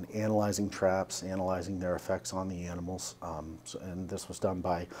on analyzing traps, analyzing their effects on the animals, and this was done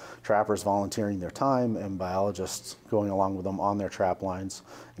by trappers volunteering their time and biologists going along with them on their trap lines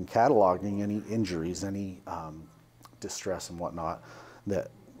and cataloging any injuries, any distress and whatnot, that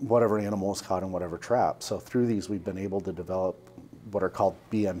whatever animal is caught in whatever trap. So through these, we've been able to develop what are called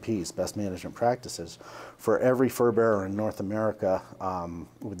BMPs, best management practices, for every fur bearer in North America,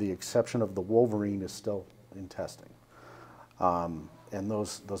 with the exception of the wolverine is still in testing. And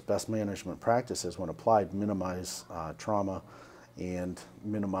those best management practices, when applied, minimize trauma and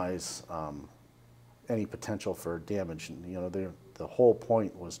minimize any potential for damage. And, the whole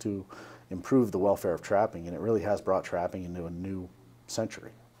point was to improve the welfare of trapping, and it really has brought trapping into a new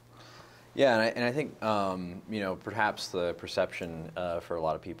century. Yeah, and I think perhaps the perception for a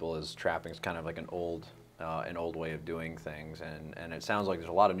lot of people is trapping is kind of like an old way of doing things, and it sounds like there's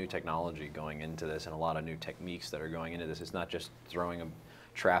a lot of new technology going into this and a lot of new techniques that are going into this. It's not just throwing a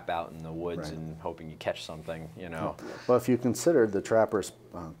trap out in the woods Right. and hoping you catch something, Well, if you consider the trapper's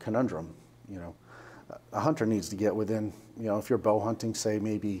conundrum, a hunter needs to get within, if you're bow hunting, say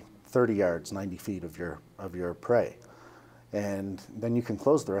maybe 30 yards, 90 feet of your prey. And then you can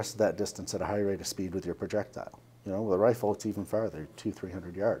close the rest of that distance at a high rate of speed with your projectile. With a rifle, it's even farther,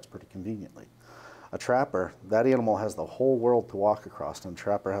 200-300 yards, pretty conveniently. A trapper, that animal has the whole world to walk across, and a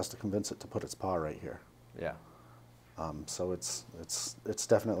trapper has to convince it to put its paw right here. Yeah. So it's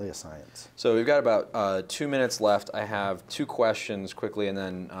definitely a science. So we've got about 2 minutes left. I have 2 questions quickly, and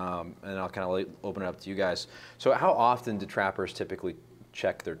then I'll kind of open it up to you guys. So how often do trappers typically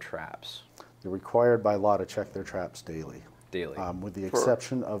check their traps? They're required by law to check their traps daily. Daily. With the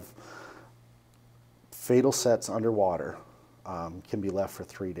exception of fatal sets underwater, can be left for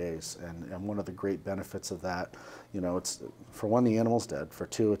 3 days. And one of the great benefits of that, it's, for one, the animal's dead. For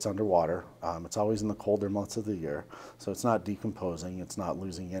 2, it's underwater. It's always in the colder months of the year. So it's not decomposing. It's not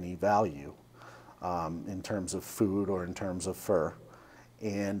losing any value in terms of food or in terms of fur.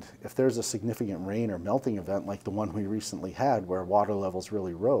 And if there's a significant rain or melting event like the one we recently had where water levels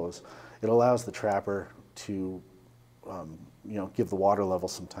really rose, it allows the trapper to give the water level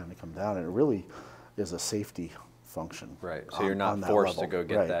some time to come down. And it really is a safety function. Right. So you're not forced to go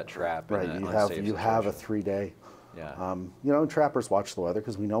get that trap. Right. In You have a 3-day. Yeah. Trappers watch the weather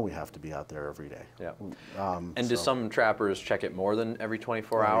because we know we have to be out there every day. Yeah. And do some trappers check it more than every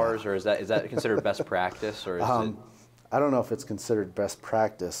 24 hours, or is that considered best practice, or is it? I don't know if it's considered best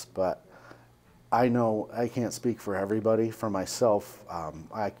practice, but I know I can't speak for everybody. For myself,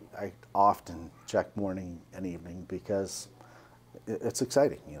 I often check morning and evening because it's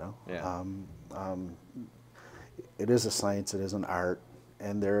exciting, Yeah. It is a science, it is an art,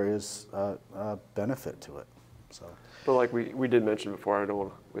 and there is a benefit to it. So. But like we did mention before, I don't want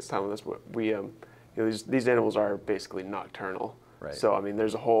to waste time on this, but these animals are basically nocturnal. Right. So I mean,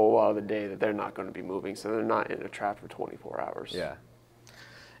 there's a whole lot of the day that they're not going to be moving, so they're not in a trap for 24 hours. Yeah.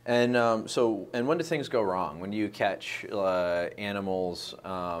 And and when do things go wrong? When do you catch animals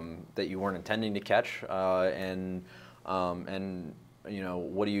that you weren't intending to catch, and you know,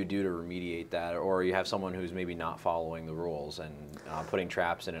 what do you do to remediate that? Or you have someone who's maybe not following the rules and putting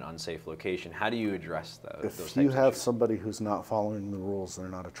traps in an unsafe location. How do you address those types If you of have issues? somebody who's not following the rules, they're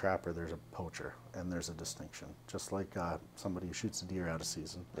not a trapper, there's a poacher, and there's a distinction. Just like somebody who shoots a deer out of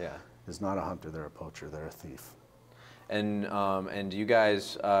season is not a hunter, they're a poacher, they're a thief. And do you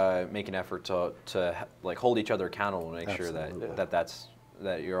guys make an effort to like hold each other accountable and make Absolutely. sure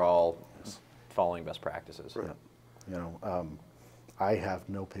that you're all following best practices? Yeah. You know, I have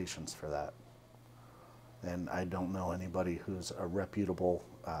no patience for that. And I don't know anybody who's a reputable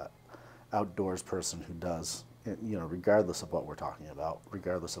outdoors person who does, you know, regardless of what we're talking about,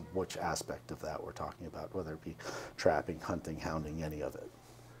 regardless of which aspect of that we're talking about, whether it be trapping, hunting, hounding, any of it.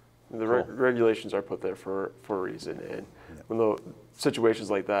 The regulations are put there for a reason, and when the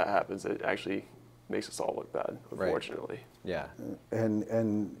situations like that happens, it actually makes us all look bad, unfortunately. Yeah.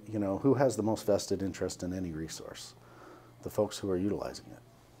 And you know, who has the most vested interest in any resource? The folks who are utilizing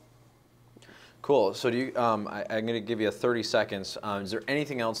it. Cool. So do you, I'm going to give you 30 seconds. Is there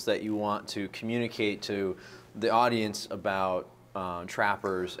anything else that you want to communicate to the audience about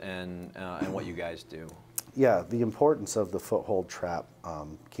trappers and what you guys do? Yeah, the importance of the Foothold trap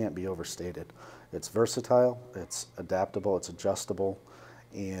can't be overstated. It's versatile, it's adaptable, it's adjustable,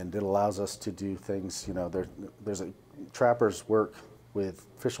 and it allows us to do things, you know, trappers work with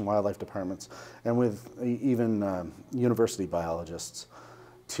Fish and Wildlife departments and with even university biologists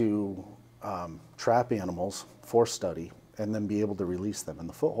to trap animals for study and then be able to release them. And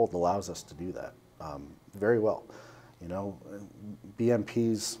the Foothold allows us to do that very well. You know,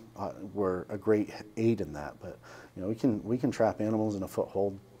 BMPs were a great aid in that, but you know, we can trap animals in a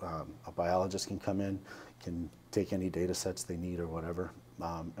Foothold. A biologist can come in, can take any data sets they need or whatever,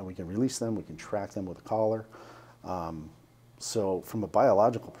 and we can release them. We can track them with a collar. So from a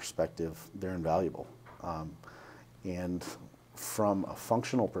biological perspective, they're invaluable. And from a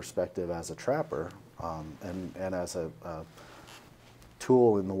functional perspective as a trapper and as a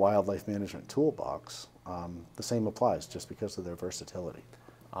tool in the wildlife management toolbox, the same applies just because of their versatility.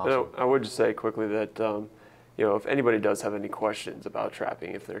 Awesome. You know, I would just say quickly that you know, if anybody does have any questions about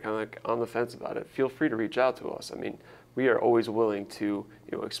trapping, if they're kind of like on the fence about it, feel free to reach out to us. I mean, we are always willing to,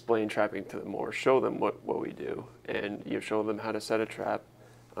 you know, explain trapping to them or show them what we do, and you know, show them how to set a trap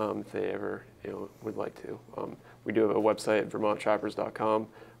if they ever, you know, would like to. We do have a website at vermonttrappers.com.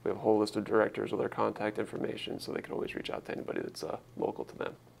 We have a whole list of directors with their contact information, so they can always reach out to anybody that's local to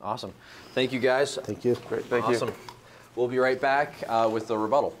them. Awesome. Thank you, guys. Thank you. Great, thank you. Awesome. We'll be right back with the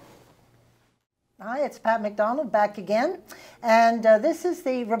rebuttal. Hi, it's Pat McDonald back again, and this is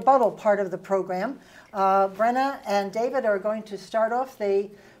the rebuttal part of the program. Brenna and David are going to start off.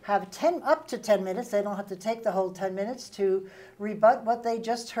 They have up to 10 minutes. They don't have to take the whole 10 minutes to rebut what they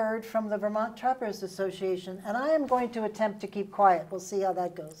just heard from the Vermont Trappers Association, and I am going to attempt to keep quiet. We'll see how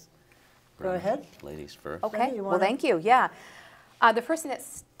that goes. Go ahead. Ladies first. Okay, you well, wanna- thank you. Yeah. The first thing that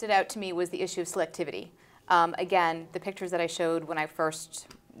stood out to me was the issue of selectivity. Again, the pictures that I showed when I first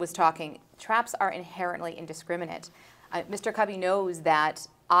was talking, traps are inherently indiscriminate. Mr. Covey knows that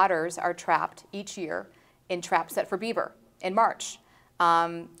otters are trapped each year in traps set for beaver in March.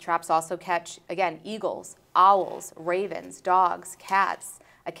 Traps also catch, again, eagles, owls, ravens, dogs, cats.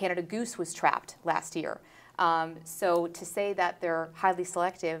 A Canada goose was trapped last year. So to say that they're highly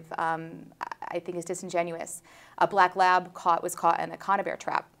selective, I think is disingenuous. A black lab was caught in a conibear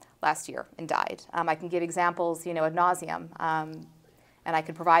trap last year and died. I can give examples, you know, ad nauseum, and I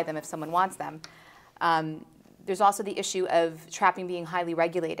can provide them if someone wants them. There's also the issue of trapping being highly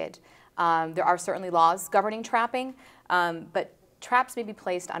regulated. There are certainly laws governing trapping, but traps may be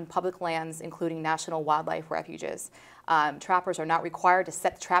placed on public lands, including national wildlife refuges. Trappers are not required to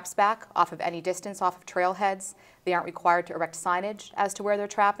set the traps back off of any distance off of trailheads. They aren't required to erect signage as to where they're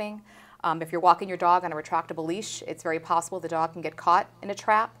trapping. If you're walking your dog on a retractable leash, it's very possible the dog can get caught in a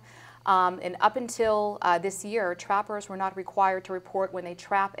trap. And up until this year, trappers were not required to report when they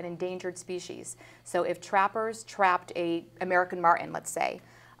trap an endangered species. So if trappers trapped an American marten, let's say,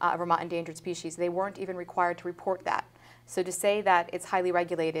 a Vermont endangered species, they weren't even required to report that. So to say that it's highly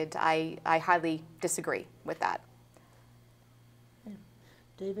regulated, I highly disagree with that.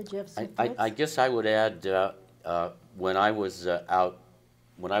 David, do you have some I thoughts? guess I would add, when I was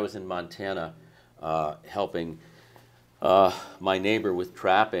in Montana, helping my neighbor with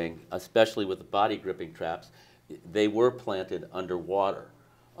trapping, especially with the body gripping traps, they were planted underwater.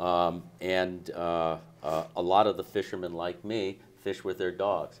 And a lot of the fishermen like me fish with their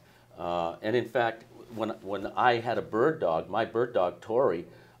dogs. And in fact, when I had a bird dog, my bird dog, Tori,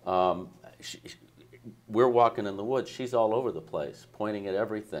 we're walking in the woods, she's all over the place, pointing at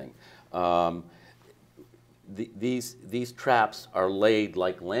everything. these traps are laid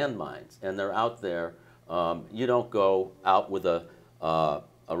like landmines, and they're out there. You don't go out with a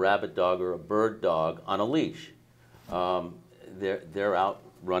rabbit dog or a bird dog on a leash. They're out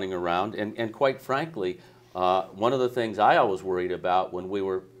running around, and quite frankly, one of the things I always worried about when we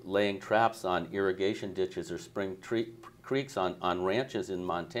were laying traps on irrigation ditches or spring creeks on ranches in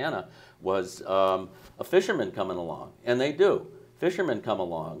Montana was a fisherman coming along, and they do. Fishermen come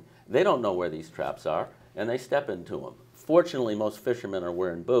along, they don't know where these traps are, and they step into them. Fortunately, most fishermen are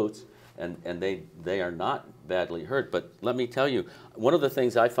wearing boots, and they are not badly hurt. But let me tell you, one of the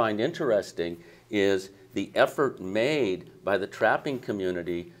things I find interesting is the effort made by the trapping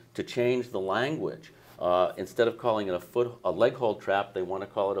community to change the language. Instead of calling it a leg hold trap, they want to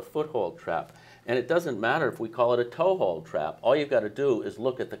call it a foothold trap. And it doesn't matter if we call it a toe hold trap. All you've got to do is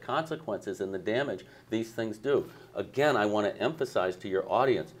look at the consequences and the damage these things do. Again, I want to emphasize to your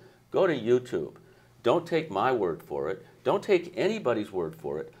audience, go to YouTube. Don't take my word for it. Don't take anybody's word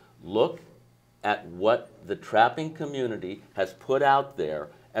for it. Look at what the trapping community has put out there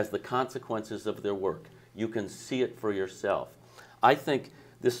as the consequences of their work. You can see it for yourself. I think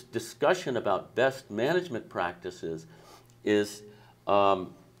this discussion about best management practices is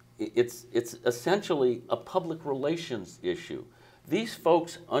it's essentially a public relations issue. These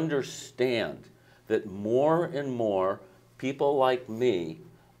folks understand that more and more people like me,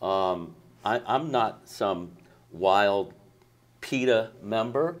 I'm not some wild PETA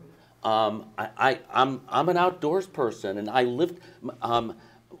member. I'm an outdoors person, and I lived.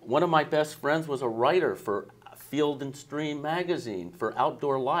 One of my best friends was a writer for Field and Stream magazine for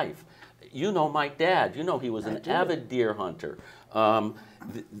Outdoor Life. You know my dad. You know he was an avid deer hunter.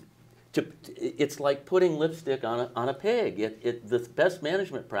 It's like putting lipstick on a pig. The best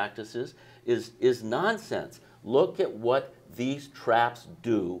management practices is nonsense. Look at what these traps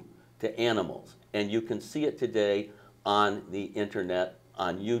do to animals, and you can see it today on the internet,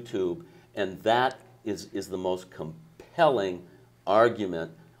 on YouTube, and that is the most compelling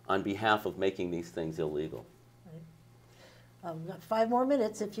argument on behalf of making these things illegal. We've got 5 more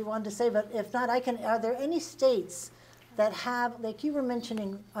minutes if you wanted to say, but if not, I can. Are there any states that have, like you were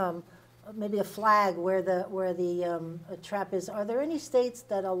mentioning, maybe a flag where the trap is? Are there any states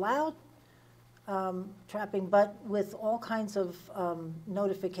that allow trapping, but with all kinds of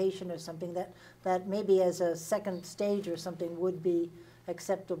notification or something that maybe as a second stage or something would be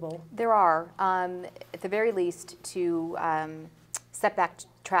acceptable? There are, at the very least, to set back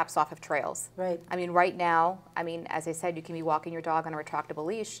traps off of trails. Right. I mean, right now, as I said, you can be walking your dog on a retractable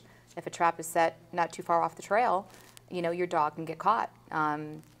leash. If a trap is set not too far off the trail, your dog can get caught.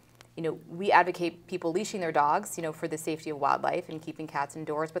 We advocate people leashing their dogs, for the safety of wildlife and keeping cats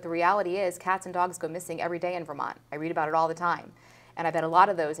indoors. But the reality is cats and dogs go missing every day in Vermont. I read about it all the time. And I bet a lot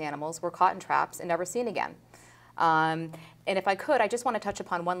of those animals were caught in traps and never seen again. And if I could, I just want to touch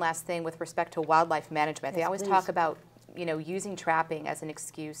upon one last thing with respect to wildlife management. They always talk about, using trapping as an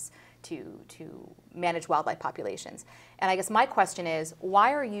excuse to manage wildlife populations. And I guess my question is,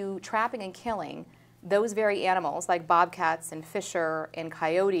 why are you trapping and killing those very animals like bobcats and fisher and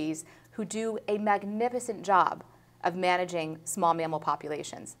coyotes who do a magnificent job of managing small mammal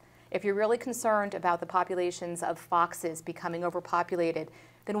populations? If you're really concerned about the populations of foxes becoming overpopulated,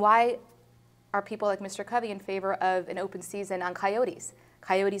 then why are people like Mr. Covey in favor of an open season on coyotes?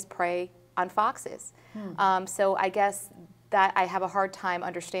 Coyotes prey on foxes. So I guess that I have a hard time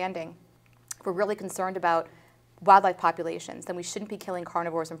understanding. If we're really concerned about wildlife populations, then we shouldn't be killing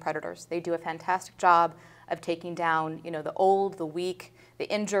carnivores and predators. They do a fantastic job of taking down, the old, the weak, the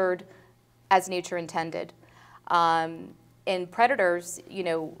injured, as nature intended. And predators,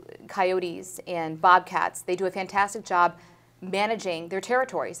 coyotes and bobcats, they do a fantastic job managing their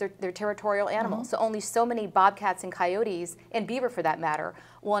territories. They're territorial animals. So only so many bobcats and coyotes, and beaver for that matter,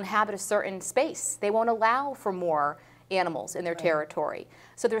 will inhabit a certain space. They won't allow for more animals in their territory.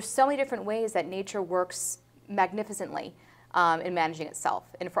 So there's so many different ways that nature works magnificently in managing itself.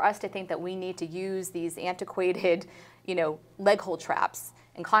 And for us to think that we need to use these antiquated, leg hold traps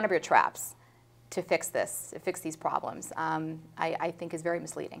and conibear traps to fix these problems, I think is very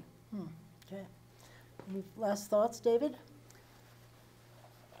misleading. Okay. Any last thoughts, David?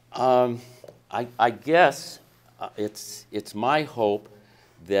 I guess it's my hope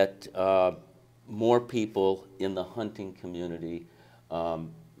that more people in the hunting community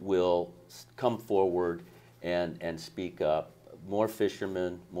will come forward and speak up. More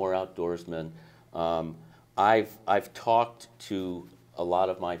fishermen, more outdoorsmen. I've talked to a lot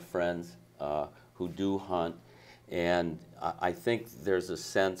of my friends who do hunt, and I think there's a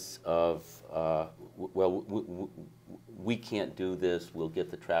sense of, well, we can't do this, we'll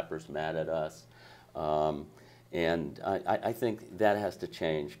get the trappers mad at us. And I think that has to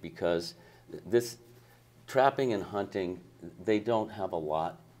change, because this trapping and hunting, they don't have a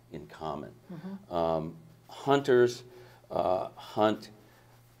lot in common. Hunters hunt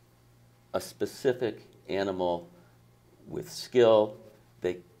a specific animal with skill.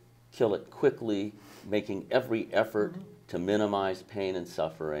 They kill it quickly, making every effort to minimize pain and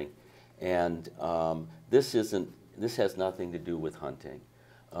suffering. And this has nothing to do with hunting.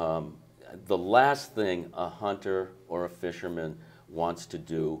 The last thing a hunter or a fisherman wants to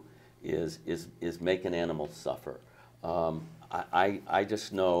do is make an animal suffer. I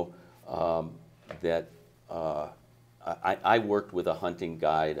just know that I worked with a hunting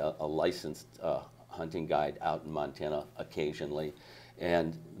guide, a licensed hunting guide out in Montana occasionally,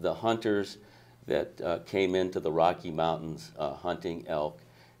 and the hunters that came into the Rocky Mountains hunting elk,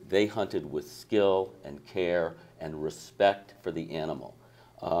 they hunted with skill and care and respect for the animal.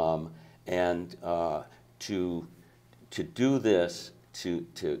 To do this,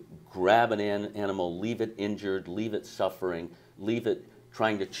 to grab an animal, leave it injured, leave it suffering, leave it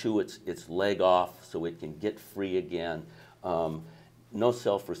trying to chew its leg off so it can get free again, no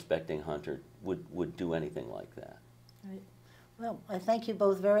self-respecting hunter would do anything like that. Right. Well, I thank you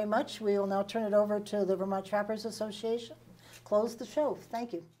both very much. We will now turn it over to the Vermont Trappers Association. Close the show.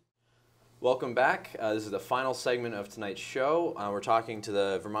 Thank you. Welcome back. This is the final segment of tonight's show. We're talking to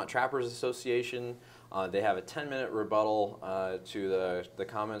the Vermont Trappers Association. They have a 10-minute rebuttal to the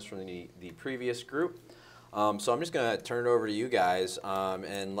comments from the previous group. So I'm just going to turn it over to you guys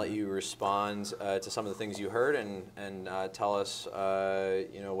and let you respond to some of the things you heard, and tell us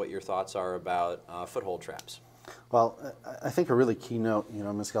what your thoughts are about foothold traps. Well, I think a really key note,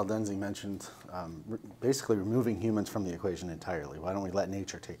 Ms. Galdenzi mentioned basically removing humans from the equation entirely. Why don't we let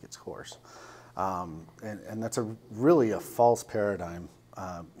nature take its course? And that's really a false paradigm.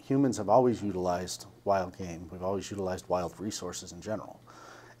 Humans have always utilized wild game. We've always utilized wild resources in general.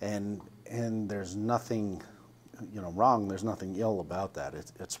 And there's nothing wrong, there's nothing ill about that.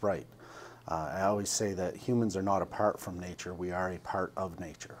 It's right. I always say that humans are not apart from nature, we are a part of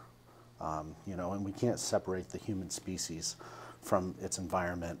nature. And we can't separate the human species from its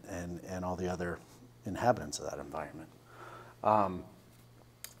environment and all the other inhabitants of that environment.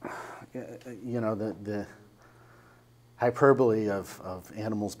 The hyperbole of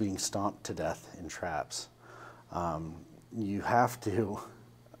animals being stomped to death in traps, you have to,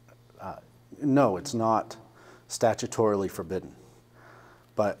 no, it's not statutorily forbidden,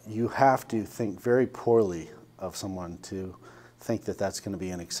 but you have to think very poorly of someone to think that that's going to be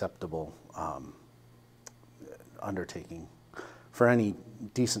an acceptable undertaking for any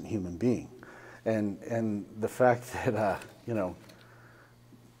decent human being. And the fact that,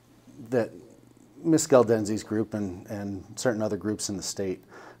 that Ms. Galdenzi's group and certain other groups in the state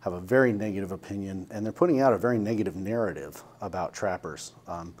have a very negative opinion, and they're putting out a very negative narrative about trappers.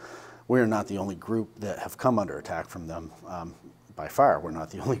 We're not the only group that have come under attack from them. By far, we're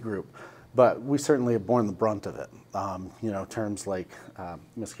not the only group. But we certainly have borne the brunt of it. Terms like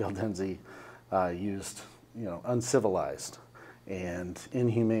Ms. Galdenzi used, uncivilized and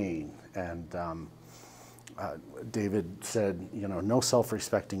inhumane, and David said, no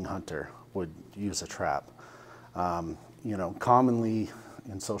self-respecting hunter would use a trap. Commonly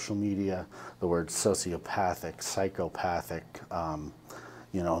in social media, the word sociopathic, psychopathic,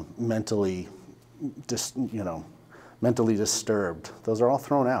 mentally disturbed, those are all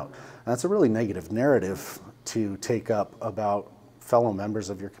thrown out. And that's a really negative narrative to take up about fellow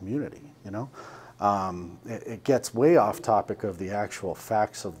members of your community, It gets way off topic of the actual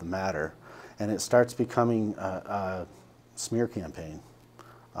facts of the matter, and it starts becoming a smear campaign.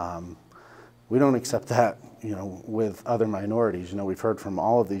 We don't accept that, with other minorities. We've heard from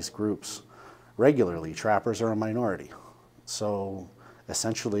all of these groups regularly, trappers are a minority. So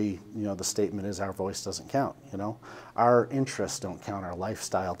essentially, the statement is our voice doesn't count, Our interests don't count, our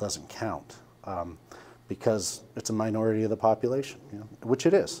lifestyle doesn't count, because it's a minority of the population, which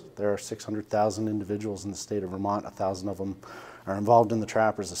it is. There are 600,000 individuals in the state of Vermont, 1,000 of them are involved in the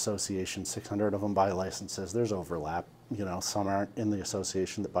Trappers Association, 600 of them buy licenses. There's overlap, some aren't in the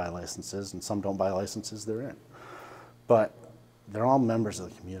association that buy licenses, and some don't buy licenses they're in. But they're all members of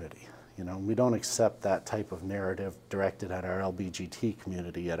the community. We don't accept that type of narrative directed at our LBGT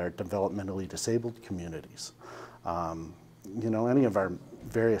community, at our developmentally disabled communities, any of our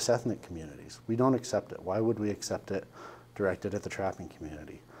various ethnic communities. We don't accept it. Why would we accept it directed at the trapping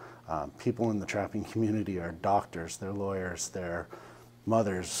community? People in the trapping community are doctors, they're lawyers, they're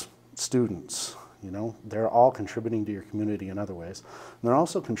mothers, students, they're all contributing to your community in other ways. And they're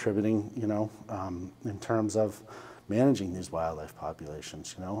also contributing, in terms of managing these wildlife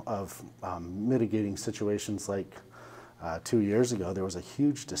populations, you know, of mitigating situations like 2 years ago, there was a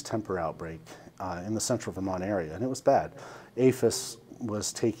huge distemper outbreak in the central Vermont area, and it was bad. APHIS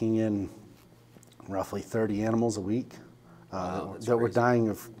was taking in roughly 30 animals a week that were dying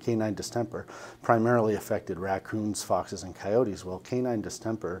of canine distemper. Primarily affected raccoons, foxes, and coyotes. Well, canine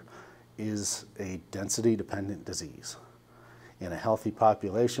distemper is a density-dependent disease. In a healthy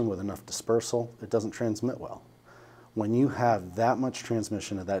population with enough dispersal, it doesn't transmit well. When you have that much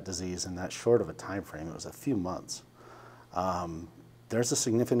transmission of that disease in that short of a time frame, it was a few months, there's a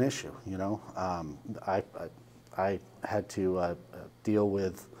significant issue, you know. I had to deal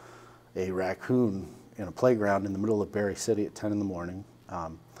with a raccoon in a playground in the middle of Berry City at 10 in the morning. I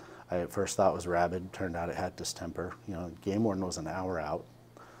at first thought it was rabid, turned out it had distemper. You know, game warden was an hour out.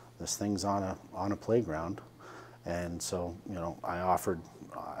 This thing's on a playground, and so, you know, I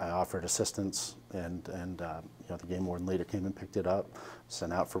offered assistance, and you know, the game warden later came and picked it up,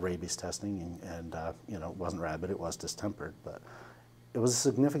 sent out for rabies testing, and you know, it wasn't rabid, it was distempered, but it was a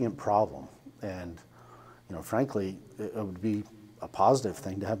significant problem. And you know, frankly, it would be a positive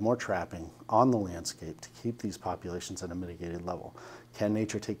thing to have more trapping on the landscape to keep these populations at a mitigated level. Can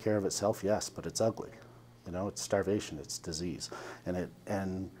nature take care of itself? Yes, but it's ugly. You know, it's starvation, it's disease,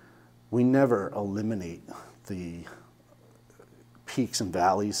 and we never eliminate the peaks and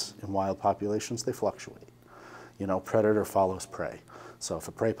valleys in wild populations. They fluctuate. You know, predator follows prey. So if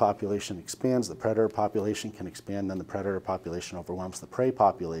a prey population expands, the predator population can expand, then the predator population overwhelms the prey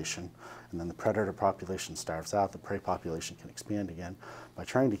population, and then the predator population starves out, the prey population can expand again. By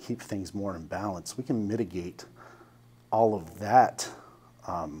trying to keep things more in balance, we can mitigate all of that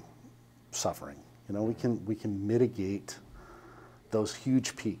suffering. You know, we can mitigate those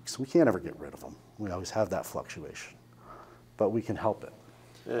huge peaks. We can't ever get rid of them. We always have that fluctuation, but we can help it.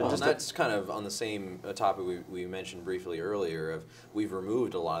 Well, and that's kind of on the same topic we mentioned briefly earlier. Of we've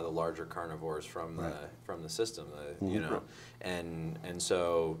removed a lot of the larger carnivores from the system, you know, and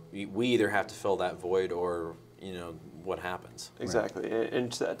so we either have to fill that void or, you know, what happens. Exactly,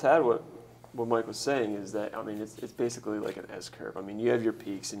 and to add what Mike was saying is that, I mean, it's basically like an S-curve. I mean, you have your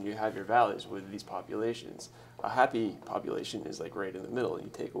peaks and you have your valleys with these populations. A happy population is like right in the middle, and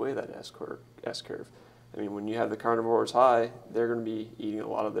you take away that S-curve. I mean, when you have the carnivores high, they're going to be eating a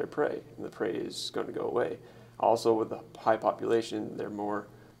lot of their prey, and the prey is going to go away. Also, with the high population, they're more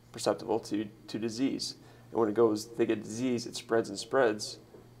susceptible to disease. And when they get disease, it spreads and spreads,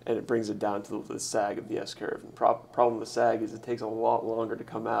 and it brings it down to the sag of the S-curve. And the problem with the sag is it takes a lot longer to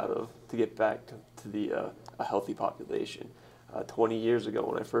come out of, to get back to a healthy population. 20 years ago,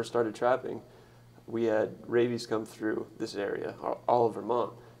 when I first started trapping, we had rabies come through this area, all of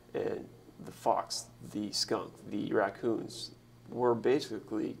Vermont, and the fox, the skunk, the raccoons were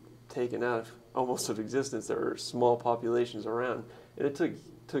basically taken out almost of existence. There were small populations around, and it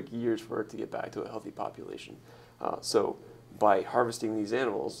took years for it to get back to a healthy population. So by harvesting these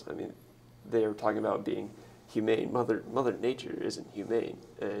animals, I mean, they are talking about being humane. Mother Nature isn't humane,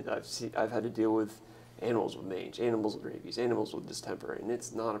 and I've had to deal with animals with mange, animals with rabies, animals with distemper, and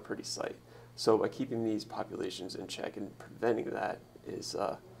it's not a pretty sight. So by keeping these populations in check and preventing that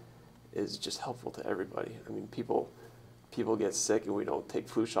is just helpful to everybody. I mean, people get sick and we don't take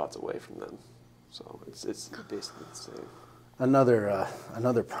flu shots away from them. So it's basically the same.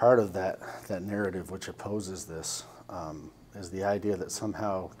 Another part of that narrative which opposes this is the idea that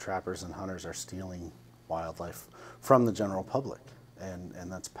somehow trappers and hunters are stealing wildlife from the general public, and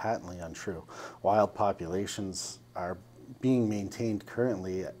that's patently untrue. Wild populations are being maintained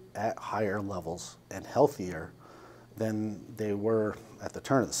currently at higher levels and healthier than they were at the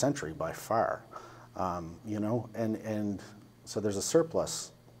turn of the century by far. You know, and so there's a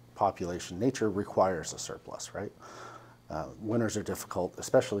surplus population. Nature requires a surplus, right? Winters are difficult,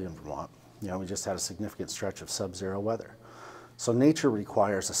 especially in Vermont. You know, we just had a significant stretch of sub-zero weather. So nature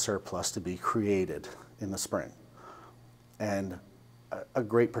requires a surplus to be created in the spring. And a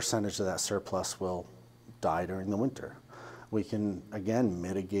great percentage of that surplus will die during the winter. We can, again,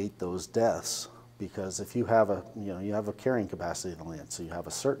 mitigate those deaths, because if you have you have a carrying capacity of the land, so you have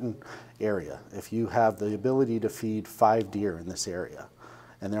a certain area. If you have the ability to feed 5 deer in this area,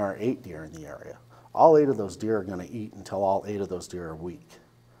 and there are 8 deer in the area, all 8 of those deer are going to eat until all 8 of those deer are weak.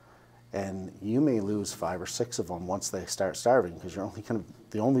 And you may lose 5 or 6 of them once they start starving, because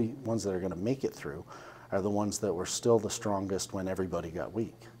the only ones that are going to make it through are the ones that were still the strongest when everybody got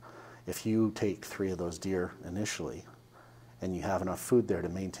weak. If you take 3 of those deer initially, and you have enough food there to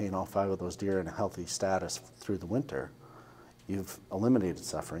maintain all 5 of those deer in a healthy status through the winter, you've eliminated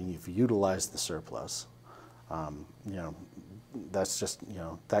suffering, you've utilized the surplus. You know, that's just, you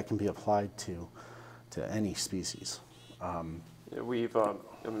know, that can be applied to to any species. Yeah, we've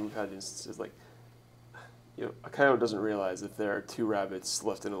had instances like, a coyote doesn't realize if there are 2 rabbits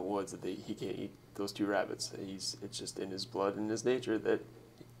left in the woods that he can't eat those 2 rabbits. It's just in his blood and his nature that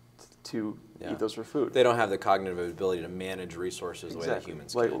to eat those for food. They don't have the cognitive ability to manage resources the way that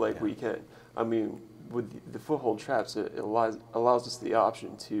humans can. Like we can. I mean, with the foothold traps, it allows us the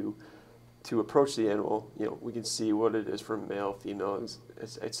option to approach the animal. We can see what it is from male, female,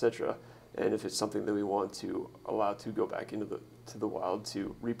 etc. And if it's something that we want to allow to go back into the wild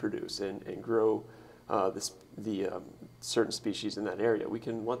to reproduce and grow the certain species in that area, we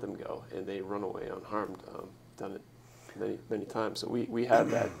can let them go, and they run away unharmed. Done it many times. So we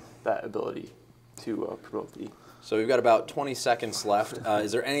have that ability to promote the. So we've got about 20 seconds left.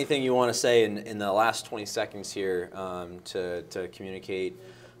 Is there anything you want to say in the last 20 seconds here to communicate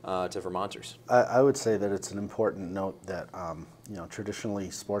to Vermonters? I would say that it's an important note that traditionally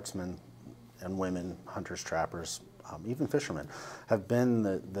sportsmen and women, hunters, trappers, even fishermen, have been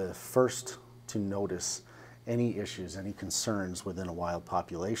the first to notice any issues, any concerns within a wild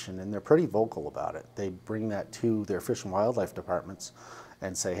population, and they're pretty vocal about it. They bring that to their fish and wildlife departments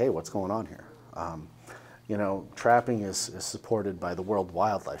and say, hey, what's going on here? Trapping is supported by the World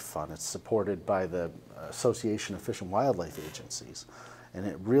Wildlife Fund. It's supported by the Association of Fish and Wildlife Agencies. And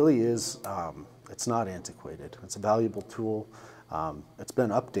it really is, it's not antiquated. It's a valuable tool. It's been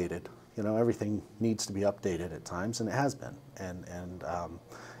updated. Everything needs to be updated at times, and it has been. And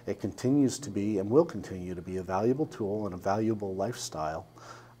it continues to be and will continue to be a valuable tool and a valuable lifestyle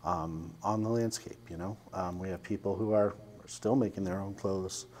on the landscape. We have people who are still making their own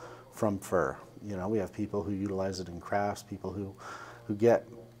clothes from fur. We have people who utilize it in crafts, people who get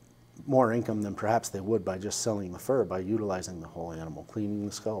more income than perhaps they would by just selling the fur, by utilizing the whole animal, cleaning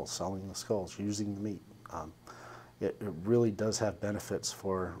the skulls, selling the skulls, using the meat. It really does have benefits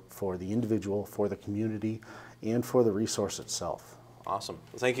for the individual, for the community, and for the resource itself. Awesome.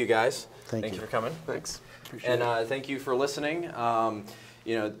 Well, thank you, guys. Thank you for coming. Thanks. Appreciate And it. thank you for listening.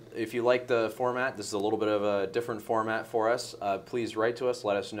 If you like the format, this is a little bit of a different format for us. Please write to us.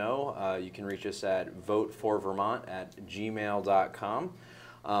 Let us know. You can reach us at voteforvermont@gmail.com.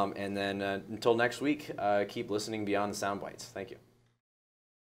 And then until next week, keep listening beyond the sound bites. Thank you.